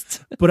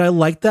West. But I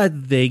like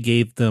that they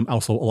gave them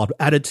also a lot of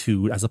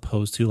attitude, as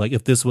opposed to like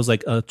if this was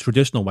like a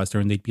traditional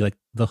Western, they'd be like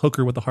the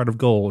hooker with the heart of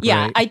gold.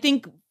 Yeah, right? I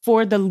think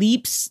for the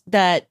leaps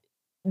that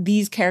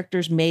these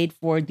characters made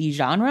for the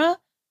genre,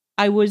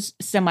 I was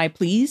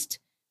semi-pleased.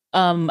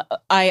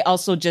 I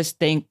also just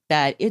think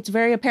that it's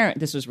very apparent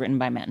this was written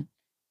by men.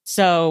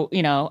 So,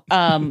 you know,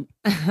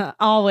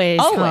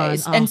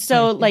 always. And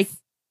so like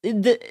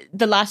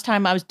the last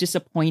time I was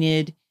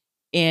disappointed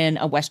in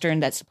a Western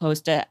that's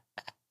supposed to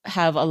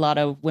have a lot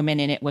of women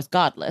in it was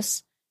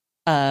Godless,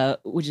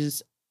 which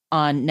is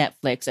on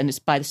Netflix, and it's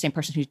by the same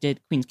person who did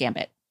Queen's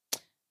Gambit,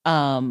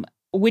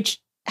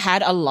 which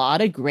had a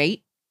lot of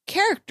great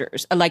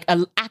characters, like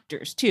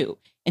actors too.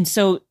 And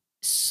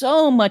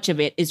so much of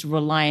it is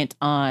reliant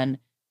on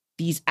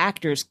these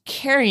actors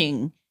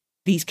carrying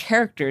these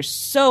characters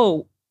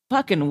so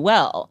fucking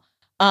well.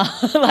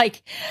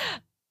 Like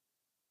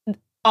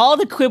all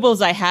the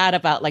quibbles I had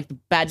about like the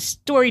bad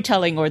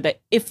storytelling or the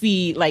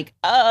iffy, like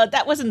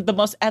that wasn't the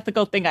most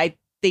ethical thing, I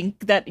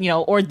think, that, you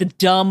know, or the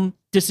dumb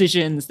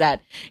decisions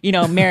that, you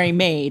know, Mary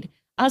made.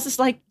 I was just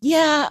like,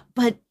 yeah,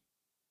 but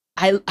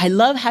I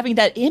love having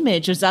that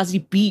image of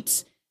Zazie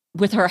Beetz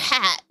with her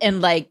hat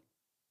and like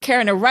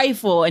carrying a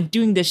rifle and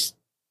doing this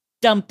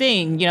dumb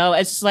thing, you know.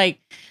 It's just like,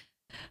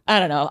 I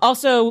don't know.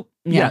 Also,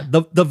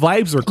 the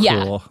vibes are cool.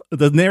 Yeah.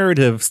 The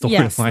narrative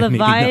storyline, the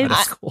vibes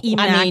is cool.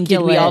 I mean,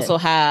 did we also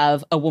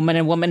have a woman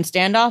and woman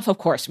standoff? Of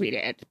course we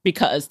did,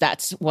 because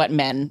that's what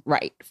men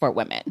write for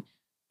women.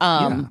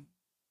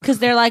 Because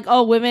they're like,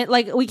 oh, women,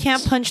 like we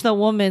can't punch the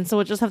woman, so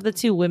we'll just have the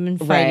two women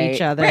fight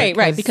each other.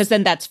 Right, because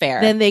then that's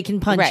fair. Then they can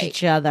punch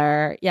each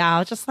other. Yeah, I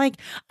was just like,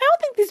 I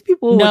don't think these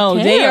people No,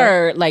 would care. They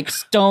are like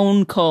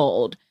stone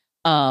cold.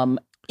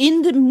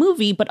 In the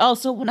movie, but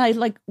also when I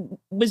like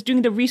was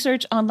doing the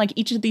research on like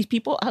each of these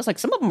people, I was like,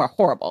 some of them are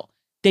horrible.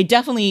 They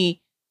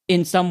definitely,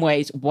 in some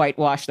ways,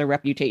 whitewash their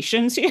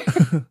reputations here.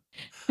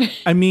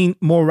 I mean,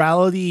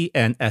 morality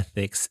and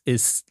ethics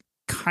is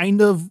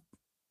kind of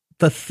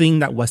the thing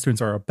that Westerns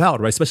are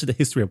about, right? Especially the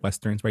history of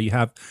Westerns, where you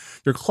have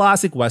your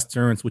classic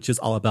Westerns, which is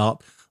all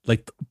about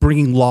like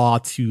bringing law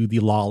to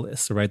the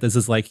lawless, right? This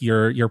is like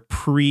your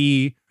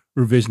pre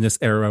revisionist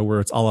era where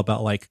it's all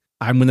about like,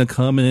 I'm going to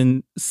come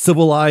and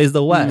civilize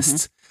the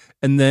West.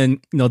 And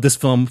then, this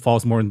film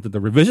falls more into the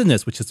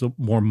revisionist, which is a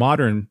more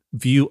modern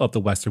view of the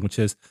Western, which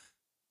is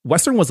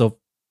Western was a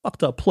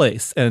fucked up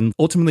place and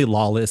ultimately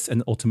lawless.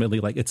 And ultimately,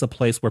 like, it's a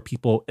place where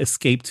people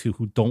escape to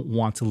who don't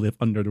want to live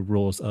under the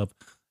rules of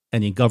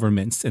any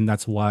governments. And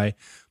that's why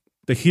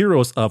the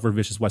heroes of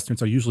revisionist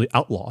Westerns are usually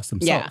outlaws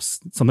themselves.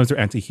 Yeah. Sometimes they're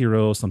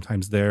anti-heroes.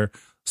 Sometimes they're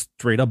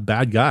straight up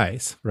bad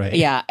guys, right?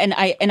 Yeah. And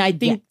I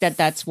think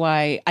that's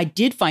why I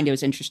did find it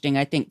was interesting.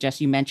 I think, Jess,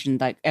 you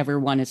mentioned like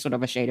everyone is sort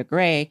of a shade of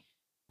gray.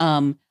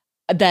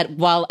 That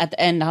while at the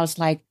end, I was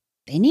like,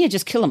 they need to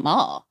just kill them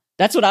all.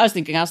 That's what I was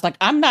thinking. I was like,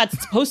 I'm not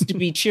supposed to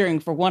be cheering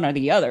for one or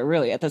the other,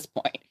 really, at this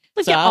point.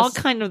 Like, so all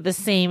kind of the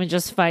same and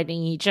just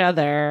fighting each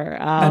other.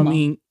 I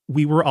mean,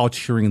 we were all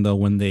cheering, though,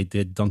 when they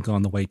did dunk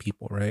on the white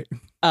people, right?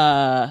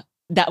 That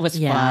was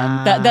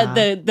fun.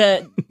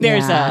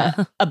 There's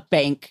a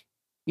bank,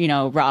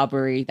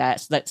 robbery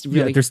that's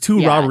really... Yeah, there's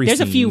two robbery scenes.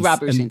 There's a few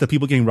robbery scenes. And the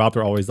people getting robbed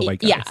are always the white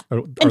guys. Yeah.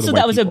 And so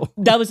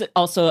that was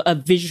also a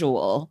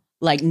visual,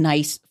 like,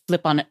 nice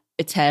flip on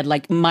its head.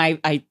 Like,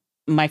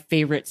 my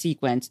favorite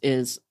sequence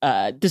is,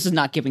 this is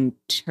not giving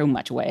too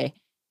much away,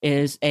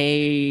 is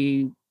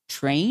a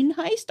train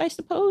heist, I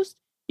suppose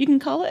you can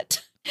call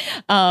it.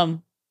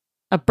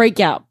 A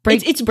breakout.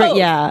 It's both.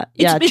 Yeah.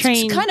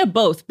 Train. It's kind of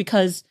both,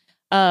 because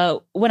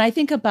when I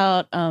think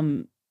about,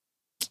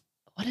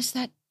 what is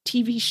that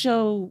TV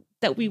show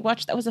that we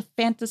watched that was a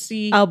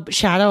fantasy? Oh,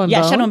 Shadow and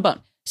Bone? Yeah, Shadow and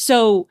Bone.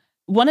 So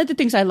one of the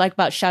things I like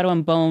about Shadow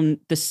and Bone,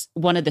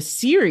 one of the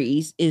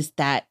series, is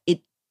that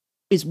it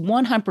is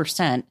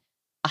 100%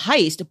 a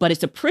heist, but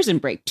it's a prison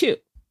break too.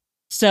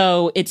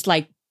 So it's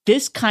like,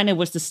 this kind of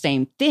was the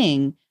same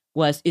thing,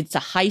 it's a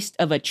heist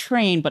of a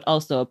train, but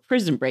also a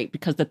prison break,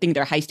 because the thing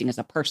they're heisting is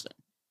a person.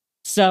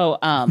 So,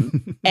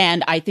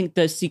 and I think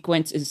the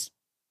sequence is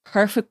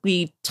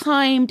perfectly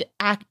timed,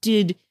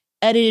 acted,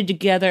 edited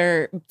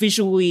together,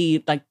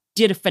 visually, like,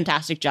 did a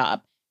fantastic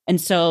job.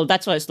 And so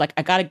that's why it's like,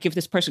 I got to give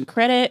this person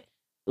credit.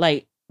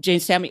 Like,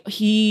 James Samuel,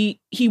 he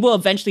will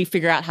eventually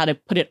figure out how to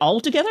put it all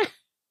together.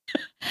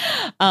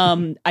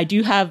 I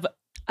do have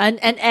and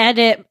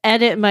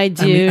edit, my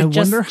dude.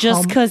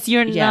 Just because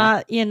you're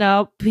not,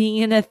 being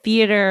in a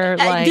theater.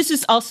 Like, this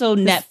is also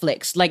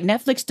Netflix. Like,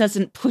 Netflix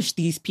doesn't push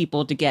these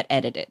people to get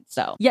edited.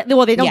 So yeah,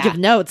 well, they don't give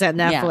notes at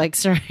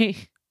Netflix,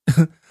 right?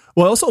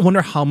 Well, I also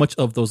wonder how much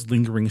of those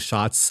lingering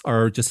shots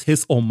are just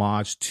his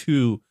homage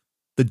to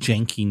the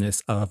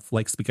jankiness of,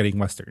 like, spaghetti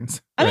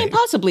westerns. Right? I mean,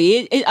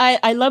 possibly.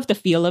 I love the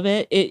feel of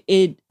it.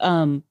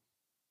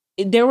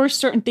 There were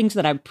certain things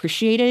that I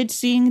appreciated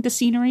seeing the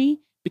scenery,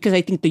 because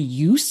I think the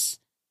use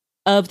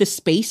of the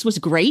space was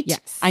great.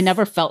 Yes. I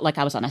never felt like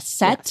I was on a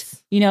set,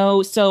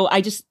 so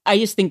I just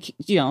think,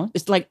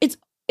 it's like,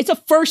 it's a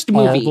first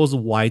movie. All those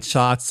wide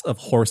shots of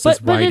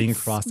horses riding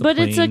across the plains.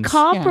 But it's a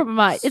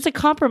compromise. Yeah. It's a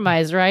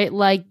compromise, right?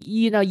 Like,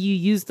 you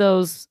use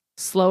those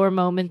slower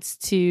moments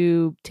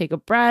to take a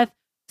breath,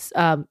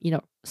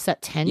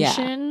 set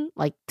tension,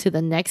 like, to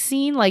the next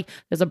scene. Like,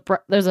 there's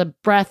a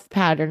breath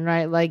pattern,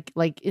 right?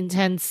 Like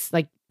intense,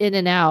 like, in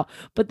and out.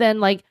 But then,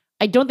 like,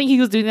 I don't think he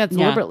was doing that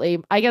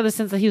deliberately. I get the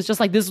sense that he was just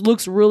like, this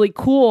looks really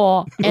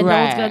cool, and no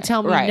one's gonna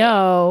tell me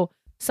no,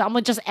 so I'm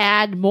gonna just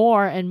add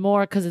more and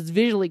more because it's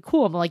visually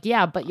cool. I'm like,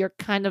 yeah, but you're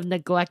kind of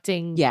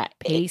neglecting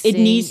pacing, it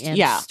needs and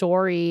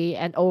story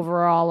and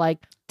overall, like,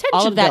 tension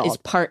all of that build. is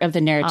part of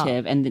the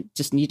narrative, and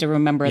just need to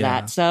remember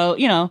that. So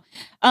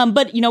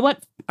but you know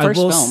what? First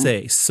I will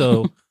say,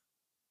 so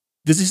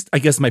this is, I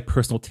guess, my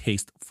personal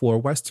taste for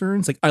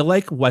westerns. Like, I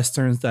like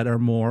westerns that are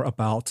more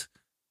about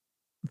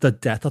the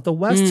death of the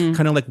West,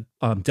 kind of like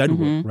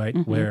Deadwood, right?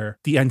 Where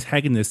the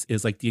antagonist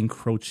is like the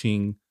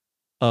encroaching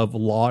of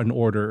law and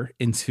order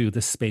into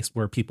the space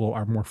where people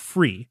are more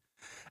free.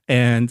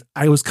 And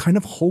I was kind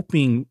of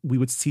hoping we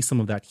would see some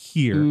of that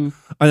here. And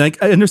I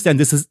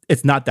understand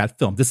it's not that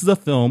film. This is a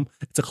film,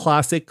 it's a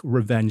classic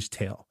revenge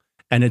tale.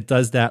 And it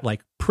does that,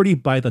 like, pretty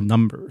by the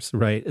numbers,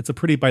 right? It's a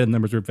pretty by the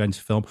numbers revenge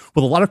film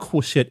with a lot of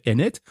cool shit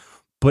in it,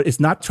 but it's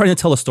not trying to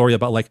tell a story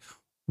about, like,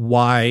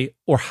 why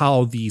or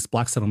how these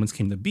black settlements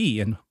came to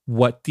be and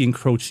what the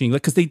encroaching,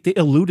 like, because they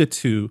alluded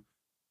to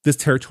this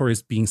territory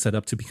is being set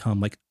up to become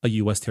like a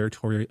U.S.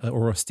 territory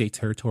or a state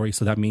territory.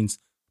 So that means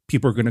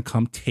people are going to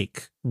come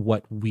take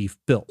what we've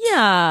built.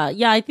 Yeah.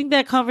 I think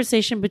that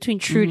conversation between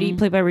Trudy,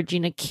 played by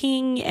Regina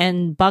King,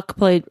 and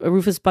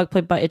Rufus Buck,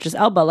 played by Idris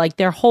Elba, like,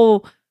 their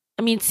whole,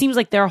 I mean, it seems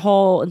like their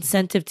whole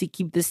incentive to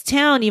keep this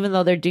town, even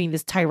though they're doing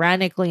this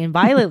tyrannically and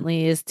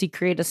violently, is to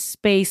create a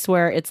space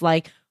where it's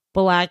like,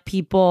 Black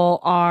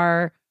people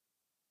are,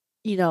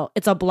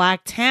 it's a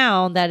Black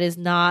town that is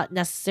not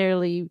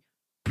necessarily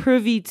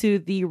privy to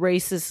the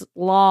racist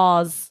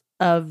laws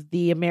of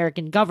the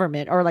American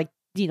government, or, like,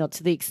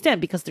 to the extent,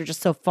 because they're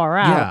just so far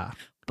out. Yeah.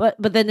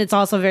 But then it's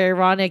also very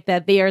ironic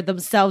that they are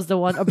themselves the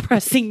one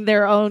oppressing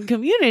their own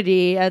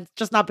community, and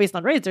just not based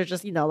on race. They're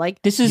just,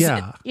 this is,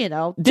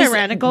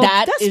 tyrannical.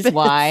 That despots. is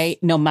why,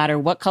 no matter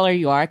what color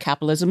you are,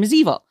 capitalism is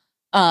evil.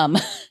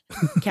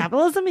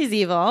 Capitalism is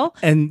evil.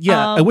 And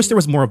I wish there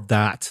was more of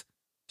that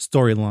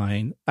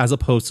storyline as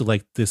opposed to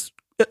like this,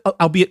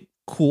 albeit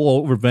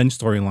cool revenge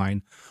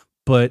storyline.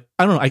 But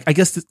I don't know. I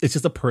guess it's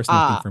just a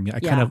personal thing for me. I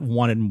kind of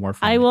wanted more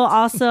from it. I'm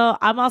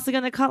also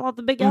going to call out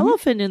the big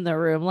elephant in the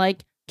room.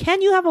 Like,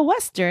 can you have a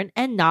Western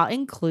and not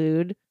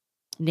include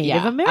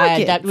Native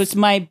Americans? That was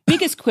my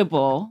biggest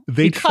quibble.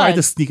 They tried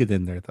to sneak it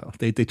in there, though.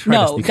 They tried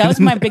to sneak it in. That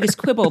was my biggest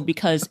quibble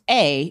because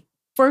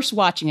first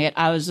watching it,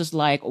 I was just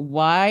like,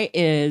 why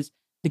is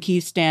the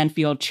Keith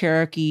Stanfield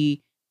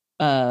Cherokee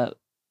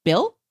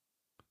Bill?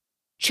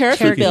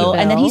 Cherokee Bill.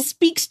 And then he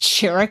speaks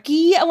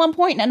Cherokee at one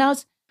point, and I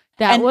was...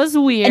 That was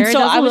weird. And so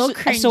I was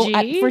cringy. So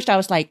at first I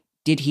was like,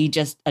 did he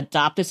just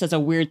adopt this as a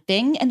weird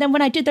thing? And then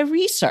when I did the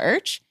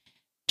research,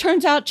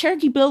 turns out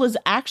Cherokee Bill is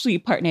actually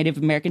part Native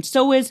American.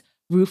 So is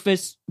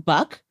Rufus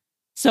Buck.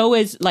 So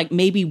is like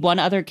maybe one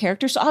other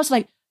character. So I was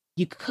like,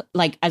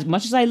 as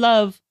much as I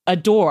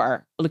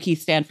adore Lakeith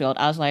Stanfield,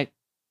 I was like,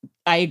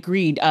 I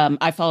agreed.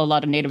 I follow a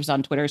lot of natives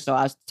on Twitter, so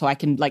I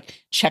can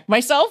like check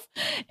myself.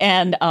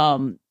 And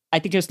I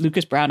think it was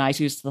Lucas Brown Eyes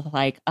who's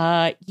like,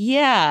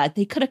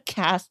 they could have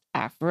cast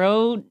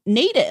Afro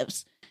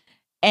natives.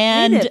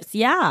 And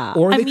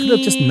or they could have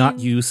just not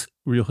used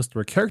real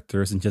historic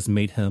characters and just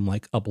made him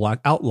like a black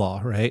outlaw,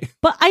 right?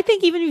 But I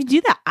think even if you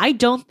do that, I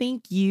don't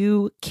think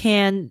you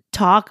can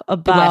talk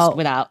about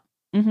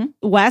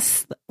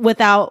West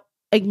without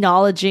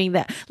acknowledging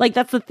that. Like,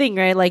 that's the thing,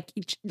 right? Like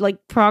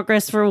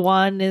progress for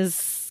one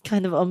is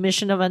kind of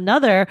omission of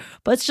another,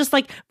 but it's just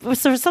like for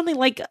something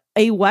like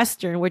a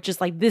Western, which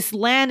is like, this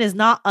land is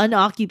not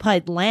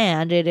unoccupied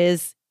land, it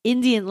is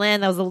Indian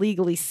land that was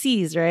illegally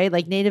seized, right?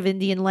 Like Native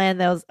Indian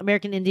land that was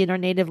American Indian or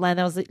Native land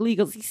that was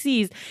illegally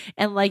seized,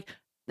 and like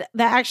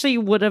that actually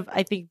would have,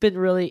 I think, been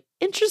really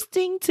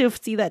interesting to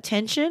see that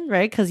tension,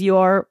 right? Because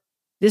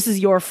this is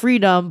your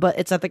freedom, but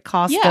it's at the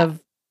cost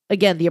of,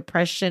 again, the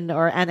oppression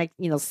or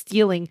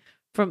stealing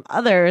from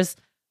others.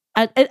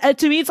 And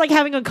to me, it's like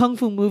having a kung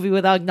fu movie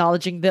without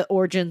acknowledging the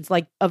origins,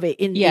 like, of it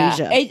in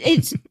Asia.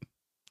 It's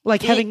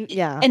like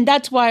and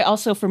that's why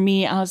also for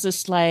me, I was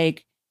just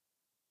like,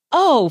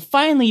 oh,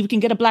 finally you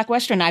can get a black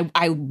Western.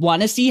 I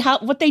want to see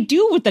what they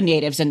do with the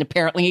natives, and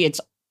apparently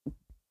it's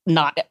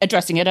not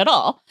addressing it at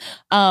all.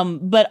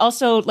 But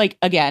also, like,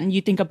 again,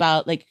 you think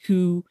about like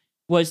who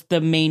was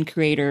the main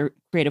creative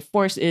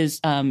force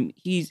is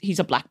he's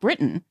a Black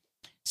Briton,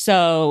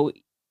 so.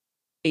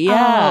 That's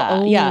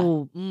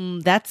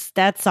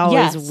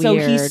always weird. So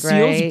he's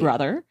Seal's right?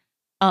 brother,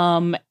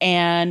 and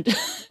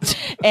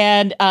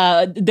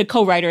the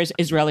co-writer is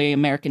Israeli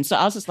American. So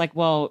I was just like,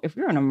 well, if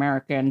you're an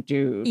American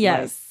dude,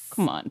 like,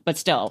 come on. But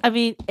still, I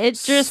mean,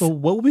 it's just. So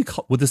what would we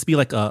call? Would this be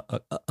like a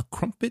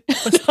crumpet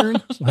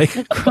Western? Like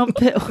a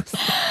crumpet.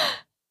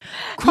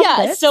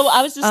 Yeah, so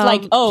I was just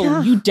like,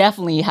 you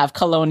definitely have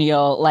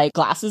colonial like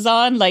glasses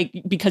on, like,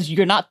 because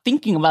you're not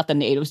thinking about the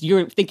natives,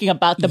 you're thinking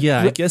about the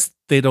I guess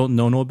they don't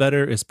know no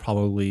better is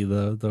probably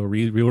the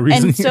real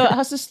reason. And so here. I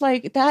was just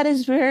like, that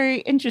is very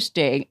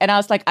interesting. And I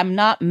was like, I'm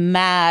not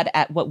mad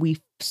at what we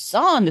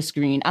saw on the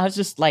screen. I was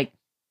just like,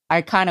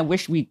 I kind of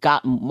wish we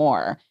got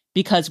more,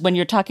 because when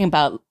you're talking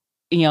about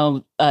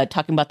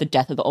talking about the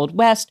death of the Old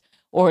West,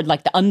 or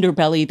like the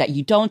underbelly that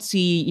you don't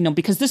see,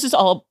 because this is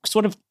all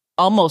sort of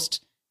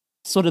almost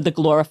sort of the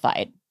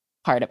glorified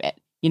part of it.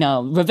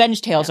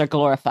 Revenge tales are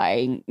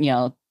glorifying,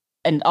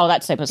 and all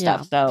that type of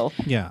stuff. So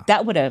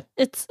that would have.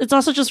 It's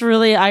also just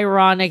really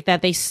ironic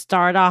that they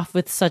start off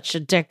with such a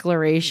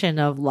declaration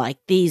of like,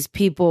 these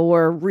people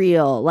were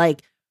real,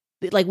 like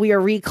we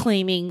are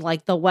reclaiming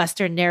like the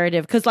Western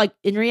narrative, because like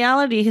in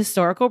reality,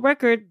 historical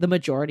record, the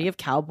majority of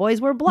cowboys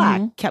were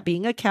black.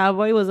 Being a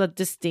cowboy was a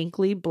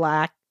distinctly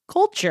black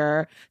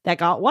culture that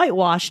got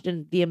whitewashed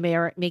in the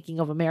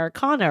making of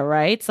Americana,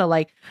 right? So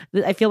like,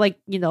 I feel like,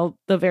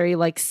 the very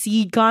like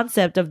seed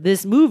concept of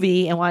this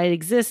movie and why it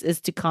exists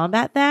is to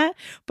combat that.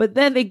 But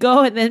then they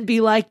go and then be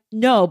like,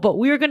 no, but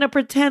we're gonna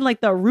pretend like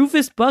the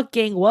Rufus Buck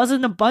gang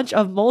wasn't a bunch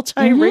of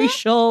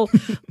multiracial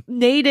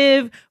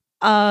native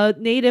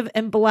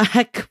and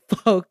black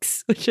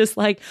folks, which is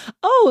like,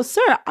 oh,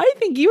 sir, I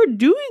think you're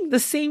doing the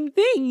same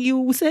thing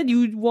you said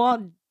you'd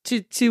want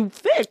to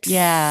fix.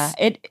 Yeah,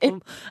 it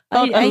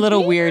felt a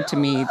little weird to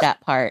me, that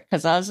part,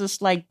 because I was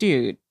just like,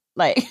 dude,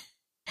 like.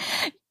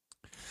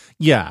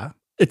 Yeah,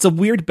 it's a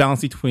weird balance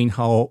between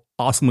how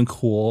awesome and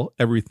cool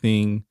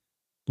everything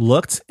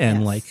looked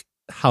and like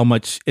how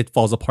much it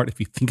falls apart if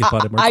you think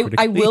about it more critically.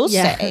 I will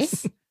say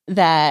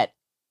that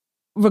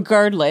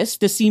regardless,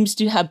 this seems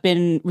to have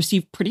been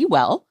received pretty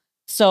well.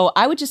 So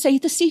I would just say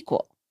the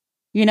sequel,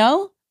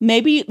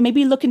 Maybe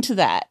look into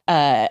that,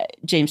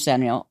 James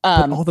Samuel.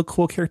 But all the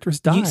cool characters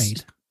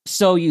died.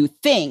 So you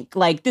think,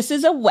 like, this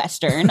is a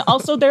Western.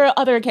 Also, there are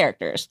other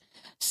characters.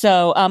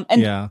 So,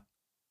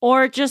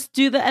 or just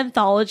do the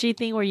anthology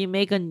thing where you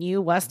make a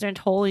new Western,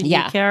 totally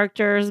new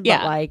characters,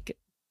 but like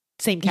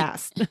same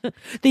cast.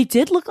 They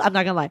did look, I'm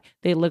not gonna lie,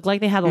 they look like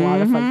they had a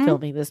lot of fun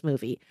filming this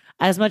movie.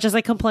 As much as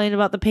I complain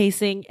about the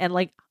pacing and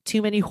like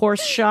too many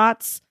horse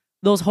shots,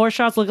 those horse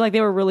shots look like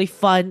they were really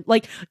fun.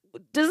 Like,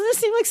 doesn't this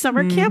seem like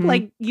summer camp?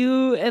 Like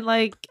you and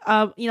like,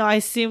 I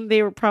assume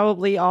they were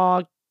probably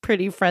all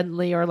pretty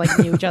friendly or like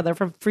knew each other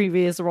from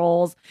previous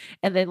roles,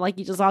 and then like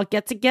you just all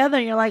get together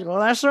and you're like,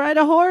 let's ride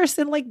a horse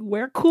and like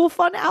wear cool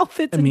fun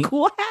outfits and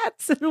cool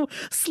hats and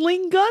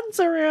sling guns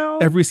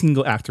around. Every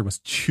single actor was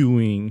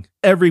chewing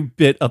every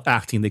bit of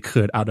acting they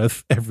could out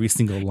of every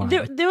single line.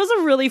 There was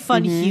a really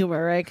fun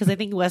humor, right? Because I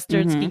think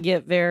westerns can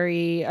get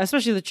very,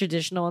 especially the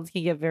traditional ones,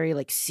 can get very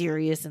like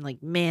serious and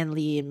like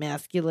manly and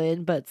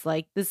masculine. But it's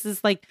like this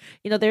is like,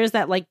 you know, there's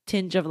that like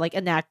tinge of like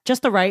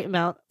just the right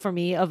amount for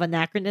me of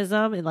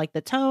anachronism in like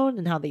the tone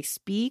and how they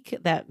speak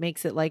that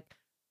makes it like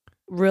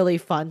really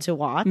fun to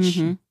watch.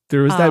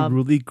 There was that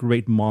really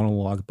great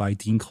monologue by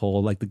Dean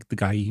Cole, like the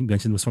guy you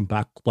mentioned was from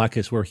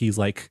Blackish, where he's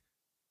like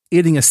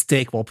eating a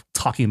steak while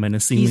talking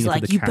menacingly. He's into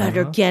like, the you camera.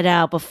 better get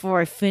out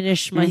before I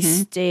finish my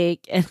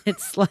steak. And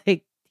it's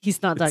like,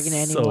 he's not talking to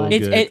It's so anyone.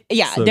 good.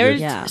 So there's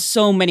good.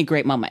 so many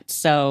great moments.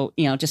 So,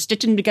 you know, just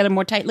stitching them together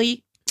more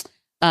tightly,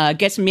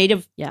 get some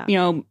native, you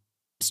know,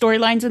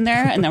 storylines in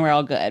there, and then we're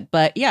all good.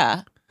 But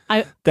yeah.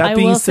 That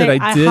being will said, say,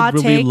 I did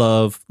really take,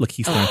 love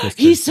Lakeith Stanfield's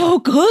He's so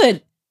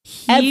good.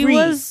 He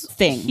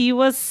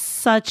was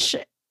such,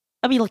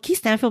 I mean, Lakeith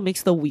Stanfield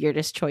makes the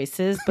weirdest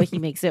choices, but he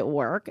makes it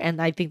work.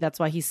 And I think that's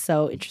why he's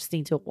so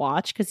interesting to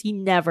watch, because he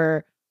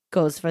never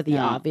goes for the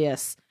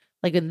obvious.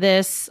 Like in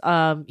this,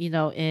 you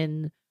know,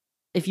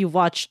 if you've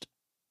watched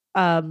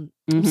I'm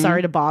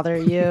Sorry to Bother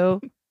You,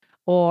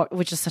 or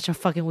which is such a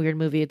fucking weird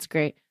movie, it's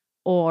great.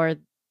 Or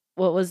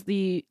what was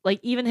the,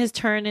 like, even his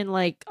turn in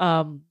like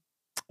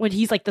when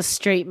he's like the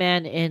straight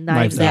man in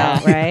Knives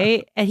Out,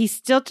 right? And he's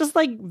still just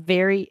like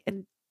very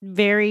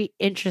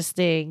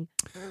interesting.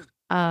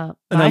 And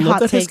I love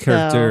that his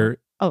character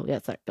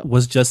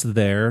was just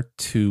there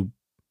to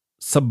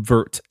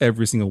subvert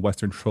every single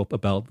Western trope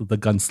about the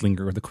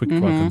gunslinger or the quick draw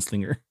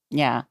gunslinger.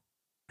 Yeah.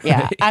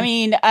 Yeah. Right? I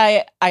mean,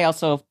 I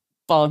also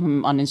follow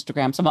him on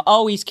Instagram, so I'm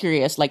always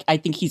curious. Like, I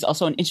think he's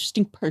also an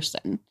interesting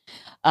person.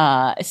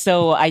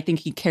 So I think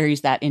he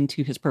carries that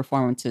into his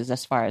performances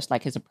as far as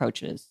like his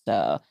approaches.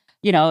 So,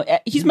 you know,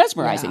 he's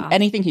mesmerizing.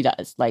 Anything he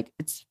does. Like,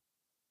 it's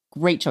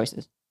great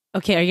choices.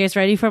 Okay, are you guys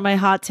ready for my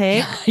hot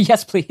take?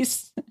 Yes,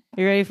 please.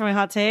 Are you ready for my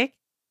hot take?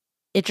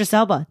 Idris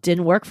Elba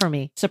didn't work for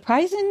me.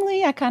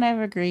 Surprisingly, I kind of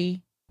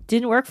agree.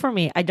 Didn't work for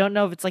me. I don't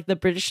know if it's like the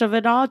British of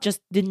it all.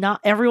 Just did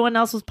not. Everyone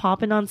else was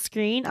popping on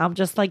screen. I'm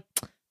just like,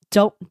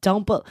 don't.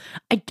 But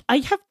I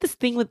have this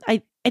thing with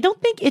I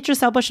don't think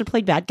Idris Elba should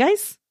play bad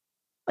guys.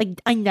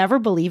 Like, I never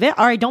believe it,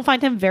 or I don't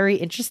find him very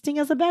interesting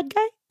as a bad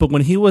guy. But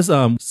when he was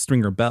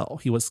Stringer Bell,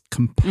 he was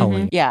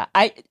compelling. Yeah,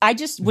 I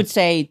just would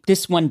say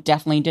this one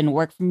definitely didn't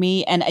work for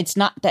me. And it's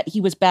not that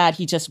he was bad.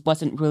 He just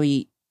wasn't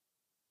really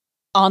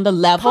on the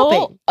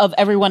level of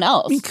everyone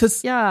else.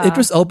 Because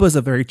Idris Elba is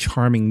a very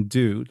charming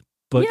dude.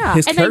 But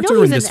his and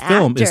character in this an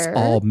film is actor.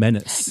 all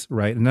menace,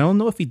 right? And I don't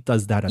know if he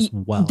does that as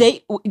well.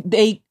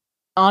 They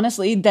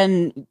honestly,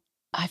 then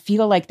I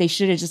feel like they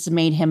should have just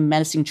made him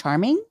menacing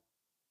charming.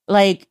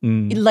 Like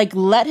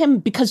let him,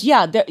 because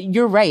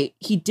you're right.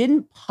 He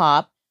didn't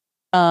pop.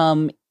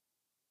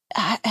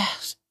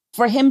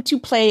 For him to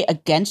play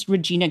against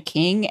Regina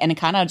King and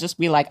kind of just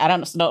be like, I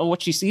don't know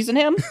what she sees in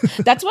him.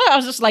 That's why I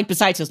was just like,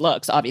 besides his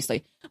looks,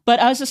 obviously. But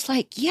I was just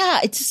like,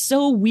 it's just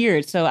so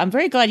weird. So I'm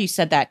very glad you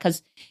said that,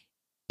 because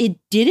it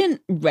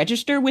didn't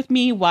register with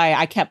me why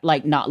I kept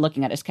like not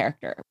looking at his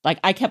character. Like,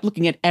 I kept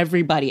looking at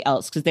everybody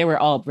else because they were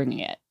all bringing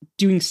it,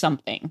 doing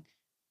something.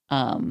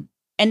 And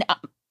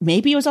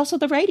maybe it was also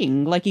the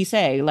writing, like you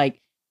say. Like,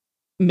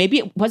 maybe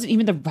it wasn't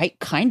even the right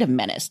kind of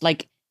menace.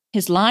 Like,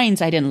 his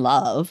lines I didn't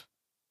love.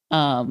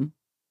 No.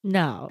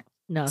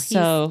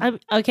 So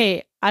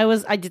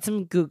I did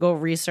some Google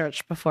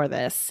research before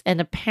this, and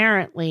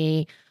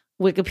apparently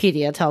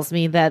Wikipedia tells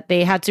me that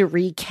they had to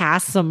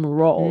recast some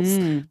roles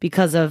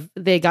because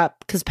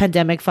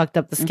pandemic fucked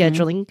up the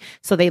scheduling,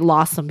 so they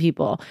lost some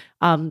people.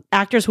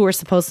 Actors who were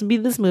supposed to be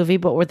in this movie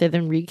but were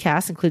then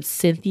recast include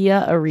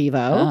Cynthia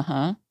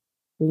Erivo,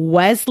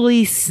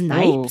 Wesley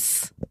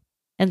Snipes,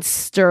 and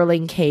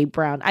Sterling K.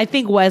 Brown. I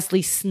think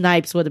Wesley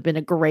Snipes would have been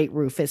a great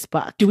Rufus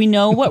Buck. Do we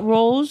know what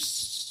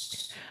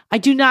roles? I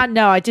do not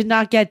know. I did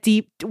not get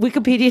deep.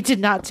 Wikipedia did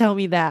not tell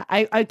me that.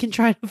 I can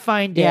try to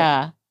find it.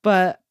 Yeah.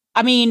 But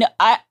I mean,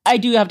 I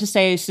do have to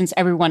say, since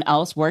everyone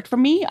else worked for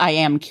me, I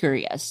am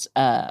curious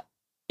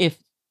if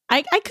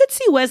I could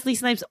see Wesley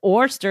Snipes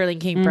or Sterling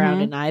K. Brown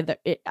in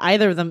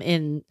either of them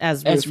in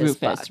as Rufus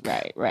Buck.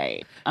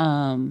 Right.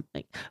 I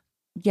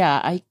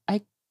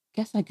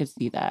guess I could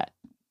see that.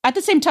 At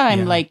the same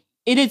time, like,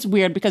 it is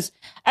weird because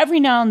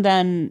every now and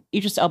then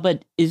Idris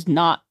Elba is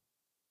not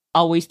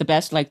always the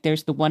best. Like,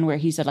 there's the one where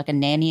he's like a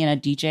nanny and a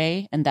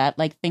DJ, and that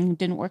like thing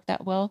didn't work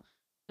that well.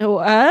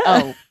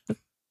 Oh,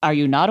 are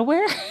you not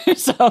aware?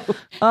 So,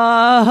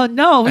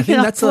 no, I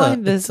think that's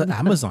an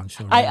Amazon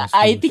show. I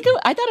thought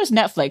it was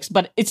Netflix,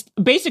 but it's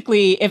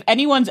basically, if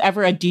anyone's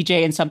ever a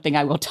DJ in something,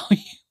 I will tell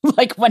you.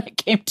 Like, when it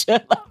came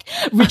to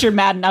like Richard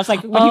Madden, I was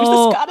like, when he was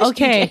the Scottish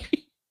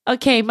DJ.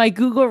 Okay, my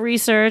Google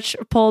research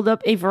pulled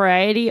up a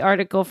Variety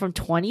article from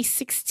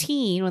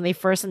 2016 when they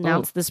first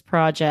announced this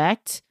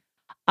project.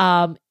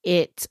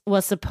 It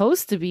was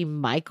supposed to be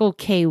Michael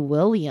K.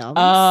 Williams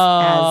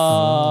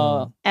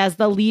Oh. as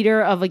the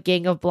leader of a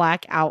gang of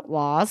black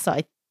outlaws. So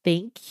I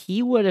think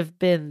he would have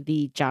been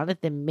the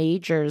Jonathan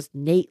Majors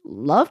Nate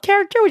Love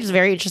character, which is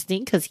very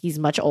interesting because he's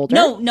much older.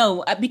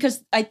 No,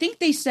 because I think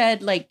they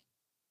said like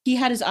he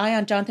had his eye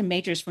on Jonathan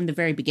Majors from the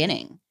very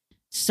beginning.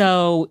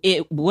 So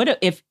it would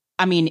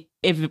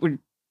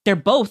they're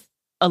both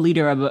a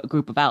leader of a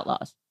group of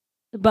outlaws.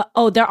 But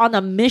they're on a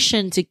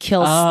mission to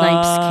kill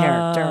Snipes'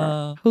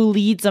 character, who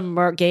leads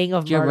a gang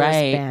of You're murderous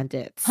right.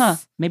 bandits. Huh?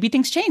 Maybe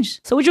things change.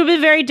 So which would be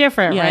very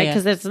different, Yeah, right? yeah.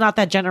 Because it's not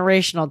that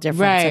generational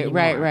difference anymore.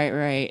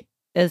 Right.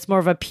 It's more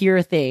of a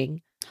pure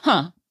thing.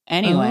 Huh?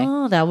 Anyway,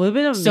 Oh, that would have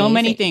been amazing. so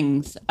many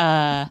things.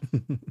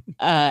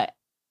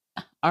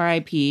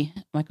 R.I.P.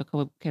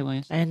 Michael K.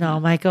 Williams. I know,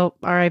 Michael.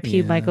 R.I.P.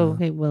 Yeah. Michael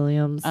K.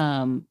 Williams.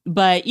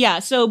 But yeah,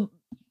 so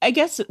I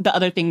guess the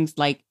other things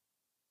like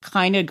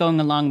kind of going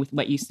along with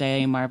what you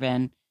say,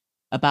 Marvin,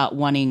 about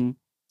wanting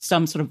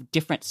some sort of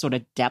different sort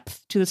of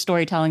depth to the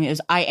storytelling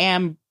is I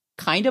am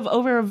kind of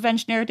over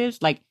revenge narratives.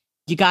 Like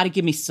you got to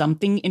give me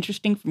something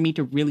interesting for me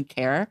to really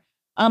care.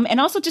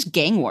 And also just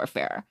gang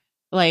warfare.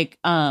 Like,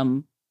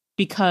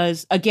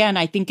 because again,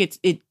 I think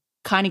it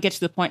kind of gets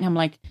to the point and I'm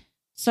like,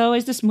 so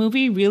is this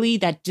movie really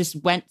that just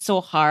went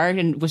so hard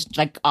and was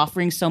like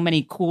offering so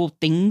many cool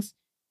things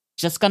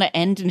just gonna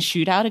end in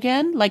shootout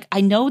again? Like,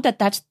 I know that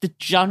that's the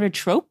genre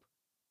trope,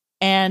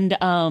 and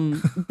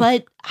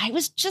but I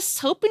was just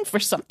hoping for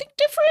something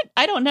different.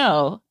 I don't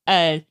know.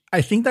 I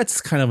think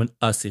that's kind of an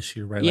us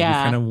issue, right? Like Yeah.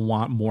 we kind of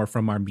want more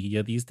from our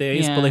media these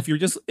days. Yeah. But if you're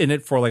just in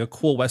it for like a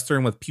cool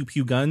Western with pew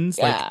pew guns,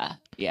 like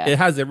Yeah, it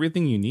has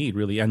everything you need,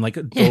 really, and like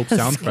a dope Yes.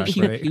 soundtrack,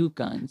 pew right? pew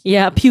guns.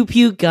 Yeah, pew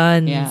pew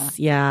guns. Yeah.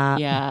 Yeah.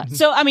 Yeah.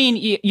 So I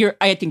mean,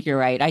 I think you're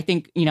right. I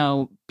think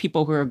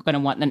people who are going to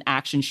want an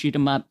action shoot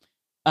 'em up,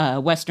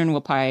 Western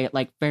will probably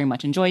like very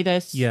much enjoy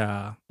this.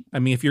 Yeah, I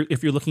mean, if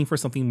you're looking for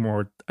something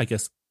more, I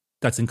guess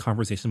that's in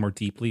conversation more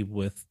deeply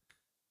with,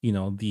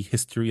 the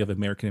history of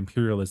American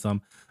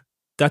imperialism.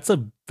 That's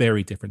a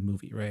very different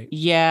movie, right?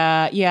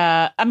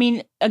 Yeah. I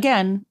mean,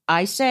 again,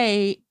 I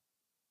say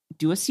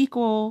do a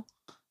sequel.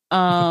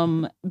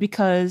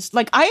 Because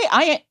like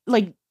I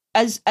like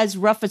as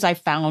rough as I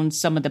found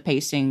some of the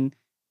pacing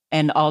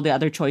and all the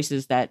other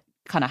choices that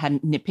kind of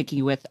had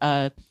nitpicky with,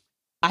 I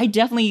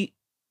definitely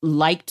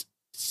liked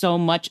so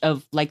much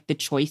of like the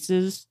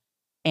choices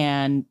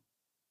and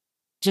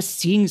just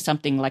seeing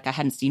something like I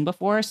hadn't seen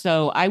before.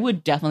 So I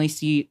would definitely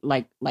see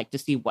like to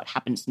see what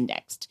happens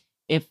next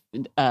if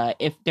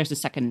there's a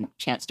second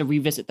chance to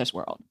revisit this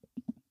world.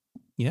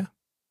 Yeah.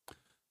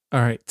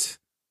 All right.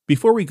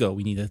 Before we go,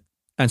 we need to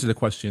answer the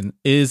question: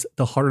 is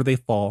The Harder They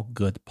Fall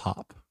good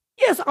pop?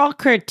 Yes, all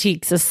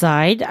critiques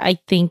aside, I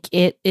think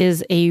it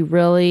is a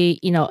really,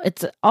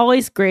 it's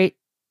always great.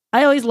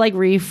 I always like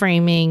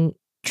reframing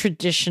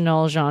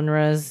traditional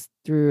genres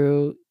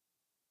through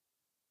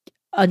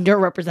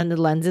underrepresented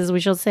lenses, we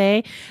shall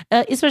say,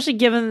 especially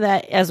given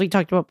that, as we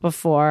talked about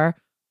before,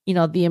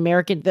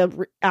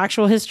 the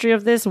actual history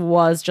of this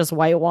was just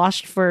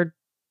whitewashed for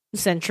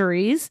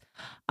centuries.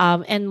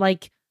 And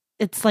like,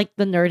 it's like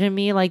the nerd in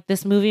me, like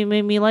this movie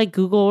made me like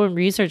Google and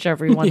research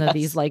every one of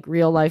these like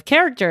real life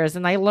characters.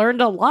 And I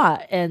learned a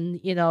lot. And,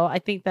 I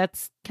think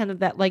that's kind of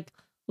that like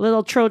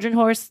little Trojan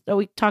horse that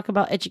we talk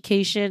about,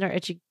 education or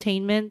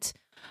edutainment.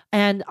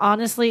 And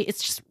honestly,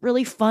 it's just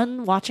really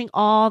fun watching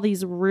all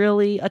these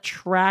really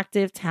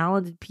attractive,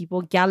 talented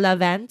people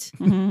gallivant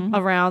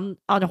around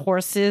on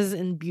horses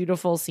and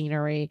beautiful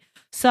scenery.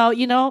 So,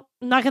 I'm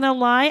not going to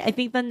lie. I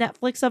think the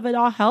Netflix of it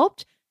all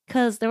helped.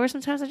 Because there were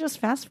some times I just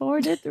fast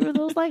forwarded through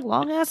those like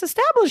long ass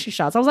establishing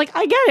shots. I was like,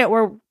 I get it.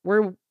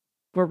 We're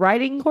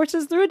riding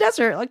horses through a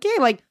desert. Okay,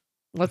 like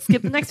let's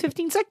skip the next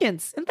 15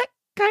 seconds, and that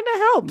kind of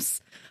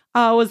helps.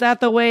 Was that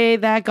the way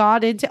that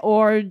God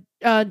or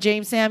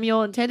James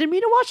Samuel intended me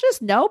to watch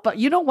this? No, but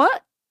you know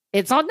what?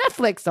 It's on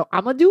Netflix, so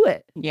I'm gonna do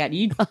it. Yeah,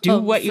 you do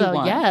what you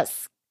want.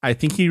 Yes, I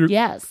think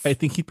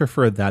he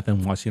preferred that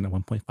than watching it at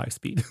 1.5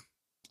 speed.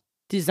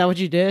 Is that what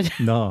you did?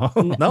 No.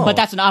 But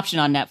that's an option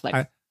on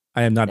Netflix.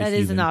 I am not. That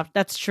is enough.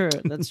 That's true.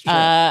 That's true.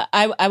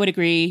 I would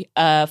agree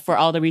for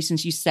all the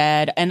reasons you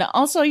said. And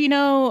also,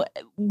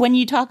 when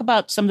you talk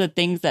about some of the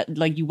things that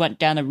like you went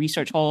down a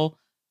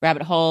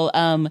rabbit hole,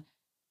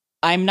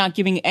 I'm not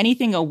giving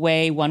anything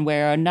away one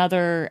way or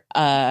another.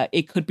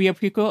 It could be a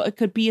prequel. It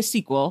could be a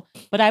sequel.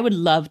 But I would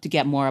love to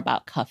get more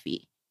about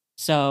Cuffy.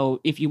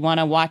 So if you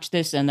want to watch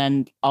this and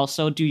then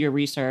also do your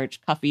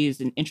research, Cuffy is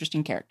an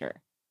interesting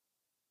character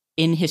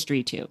in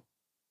history too.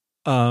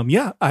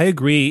 Yeah, I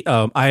agree.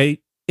 I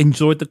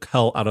enjoyed the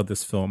hell out of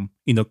this film.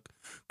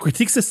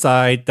 Critiques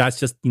aside, that's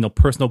just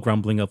personal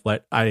grumbling of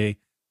what I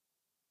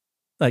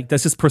like.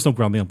 That's just personal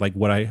grumbling of like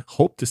what I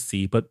hope to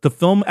see. But the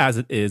film as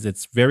it is,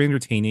 it's very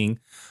entertaining.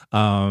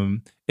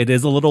 It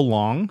is a little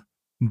long,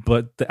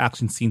 but the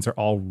action scenes are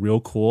all real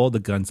cool. The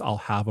guns all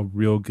have a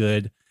real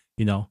good,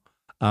 the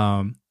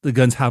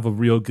guns have a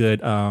real good.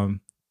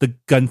 The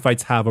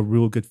gunfights have a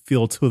real good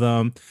feel to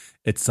them.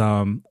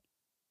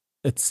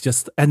 It's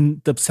just,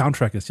 and the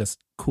soundtrack is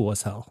just cool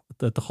as hell.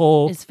 The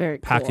whole It's very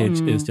cool.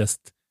 package is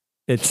just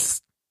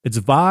it's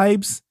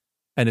vibes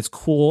and it's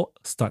cool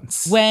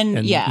stunts. When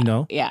and,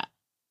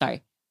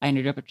 sorry, I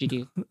interrupted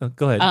you.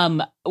 Go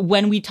ahead.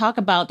 When we talk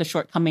about the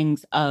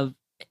shortcomings of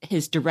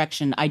his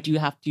direction, I do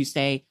have to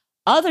say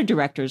other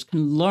directors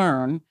can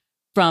learn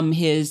from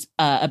his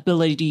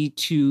ability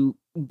to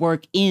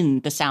work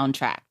in the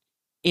soundtrack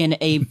in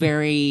a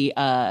very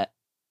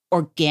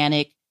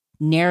organic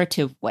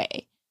narrative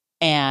way.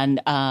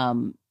 And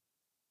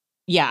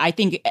I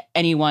think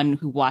anyone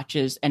who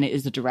watches and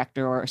is a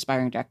director or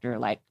aspiring director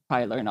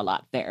probably learn a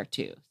lot there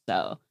too.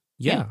 So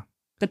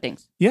good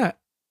things. Yeah.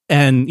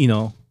 And,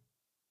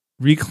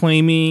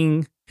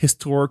 reclaiming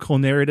historical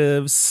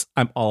narratives.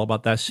 I'm all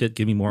about that shit.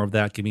 Give me more of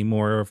that. Give me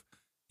more of,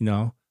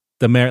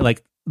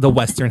 the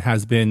Western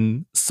has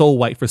been so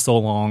white for so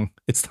long.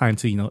 It's time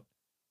to,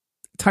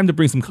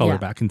 bring some color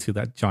back into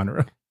that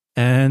genre.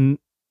 And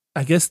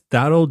I guess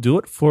that'll do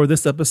it for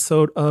this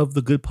episode of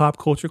the Good Pop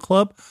Culture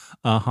Club.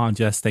 Han,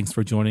 Jess, thanks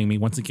for joining me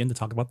once again to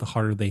talk about The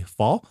Harder They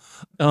Fall.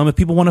 If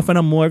people want to find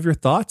out more of your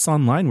thoughts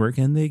online, where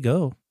can they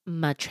go?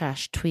 My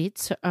trash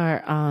tweets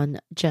are on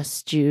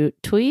Just Ju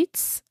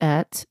Tweets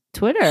at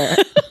Twitter.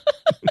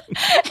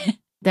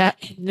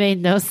 That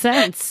made no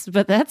sense,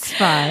 but that's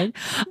fine.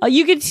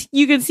 You can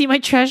see my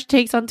trash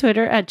takes on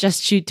Twitter at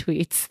Just Ju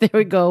Tweets. There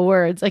we go.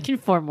 Words. I can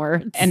form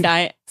words.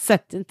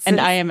 Sentences.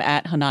 And I am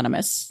at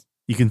Anonymous.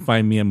 You can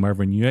find me at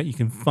Marvin Yuet. You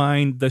can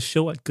find the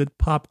show at Good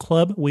Pop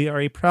Club. We are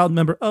a proud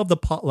member of the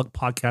Potluck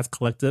Podcast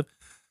Collective,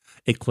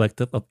 a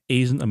collective of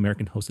Asian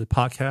American hosted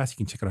podcasts. You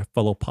can check out our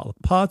fellow Potluck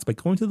Pods by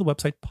going to the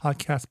website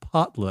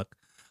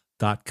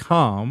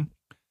podcastpotluck.com.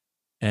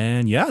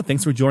 And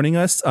thanks for joining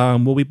us.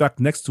 We'll be back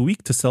next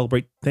week to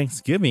celebrate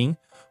Thanksgiving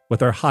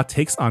with our hot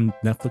takes on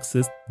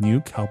Netflix's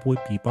new Cowboy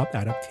Bebop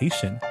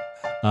adaptation.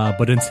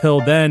 But until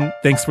then,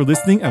 thanks for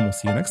listening, and we'll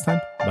see you next time.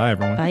 Bye,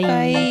 everyone. Bye.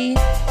 Bye.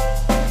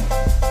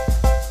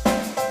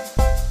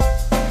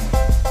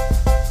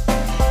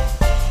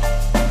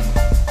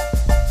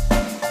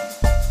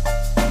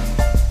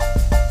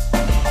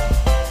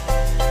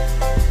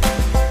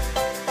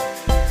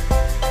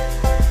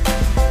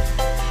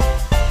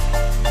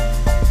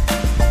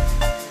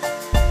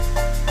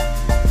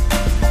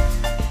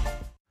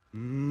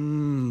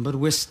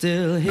 We're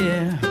still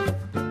here,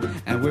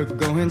 and we're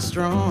going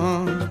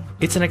strong.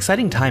 It's an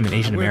exciting time in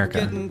Asian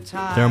America.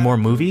 There are more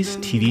movies,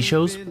 TV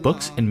shows,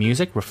 books, and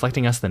music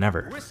reflecting us than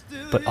ever.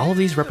 But all of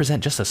these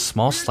represent just a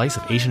small slice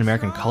of Asian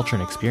American culture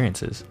and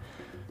experiences.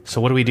 So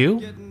what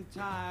do?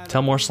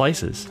 Tell more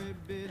slices.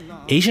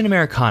 Asian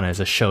Americana is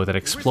a show that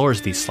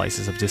explores these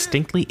slices of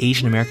distinctly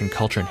Asian American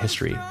culture and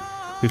history.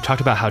 We've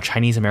talked about how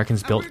Chinese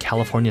Americans built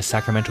California's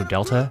Sacramento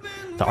Delta,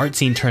 the art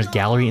scene turns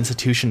gallery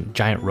institution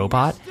Giant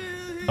Robot,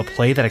 a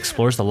play that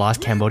explores the lost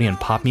Cambodian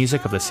pop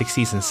music of the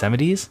 60s and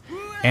 70s,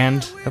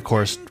 and, of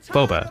course,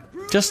 boba,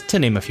 just to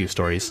name a few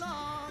stories.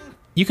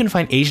 You can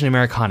find Asian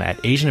Americana at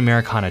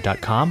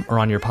asianamericana.com or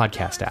on your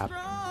podcast app.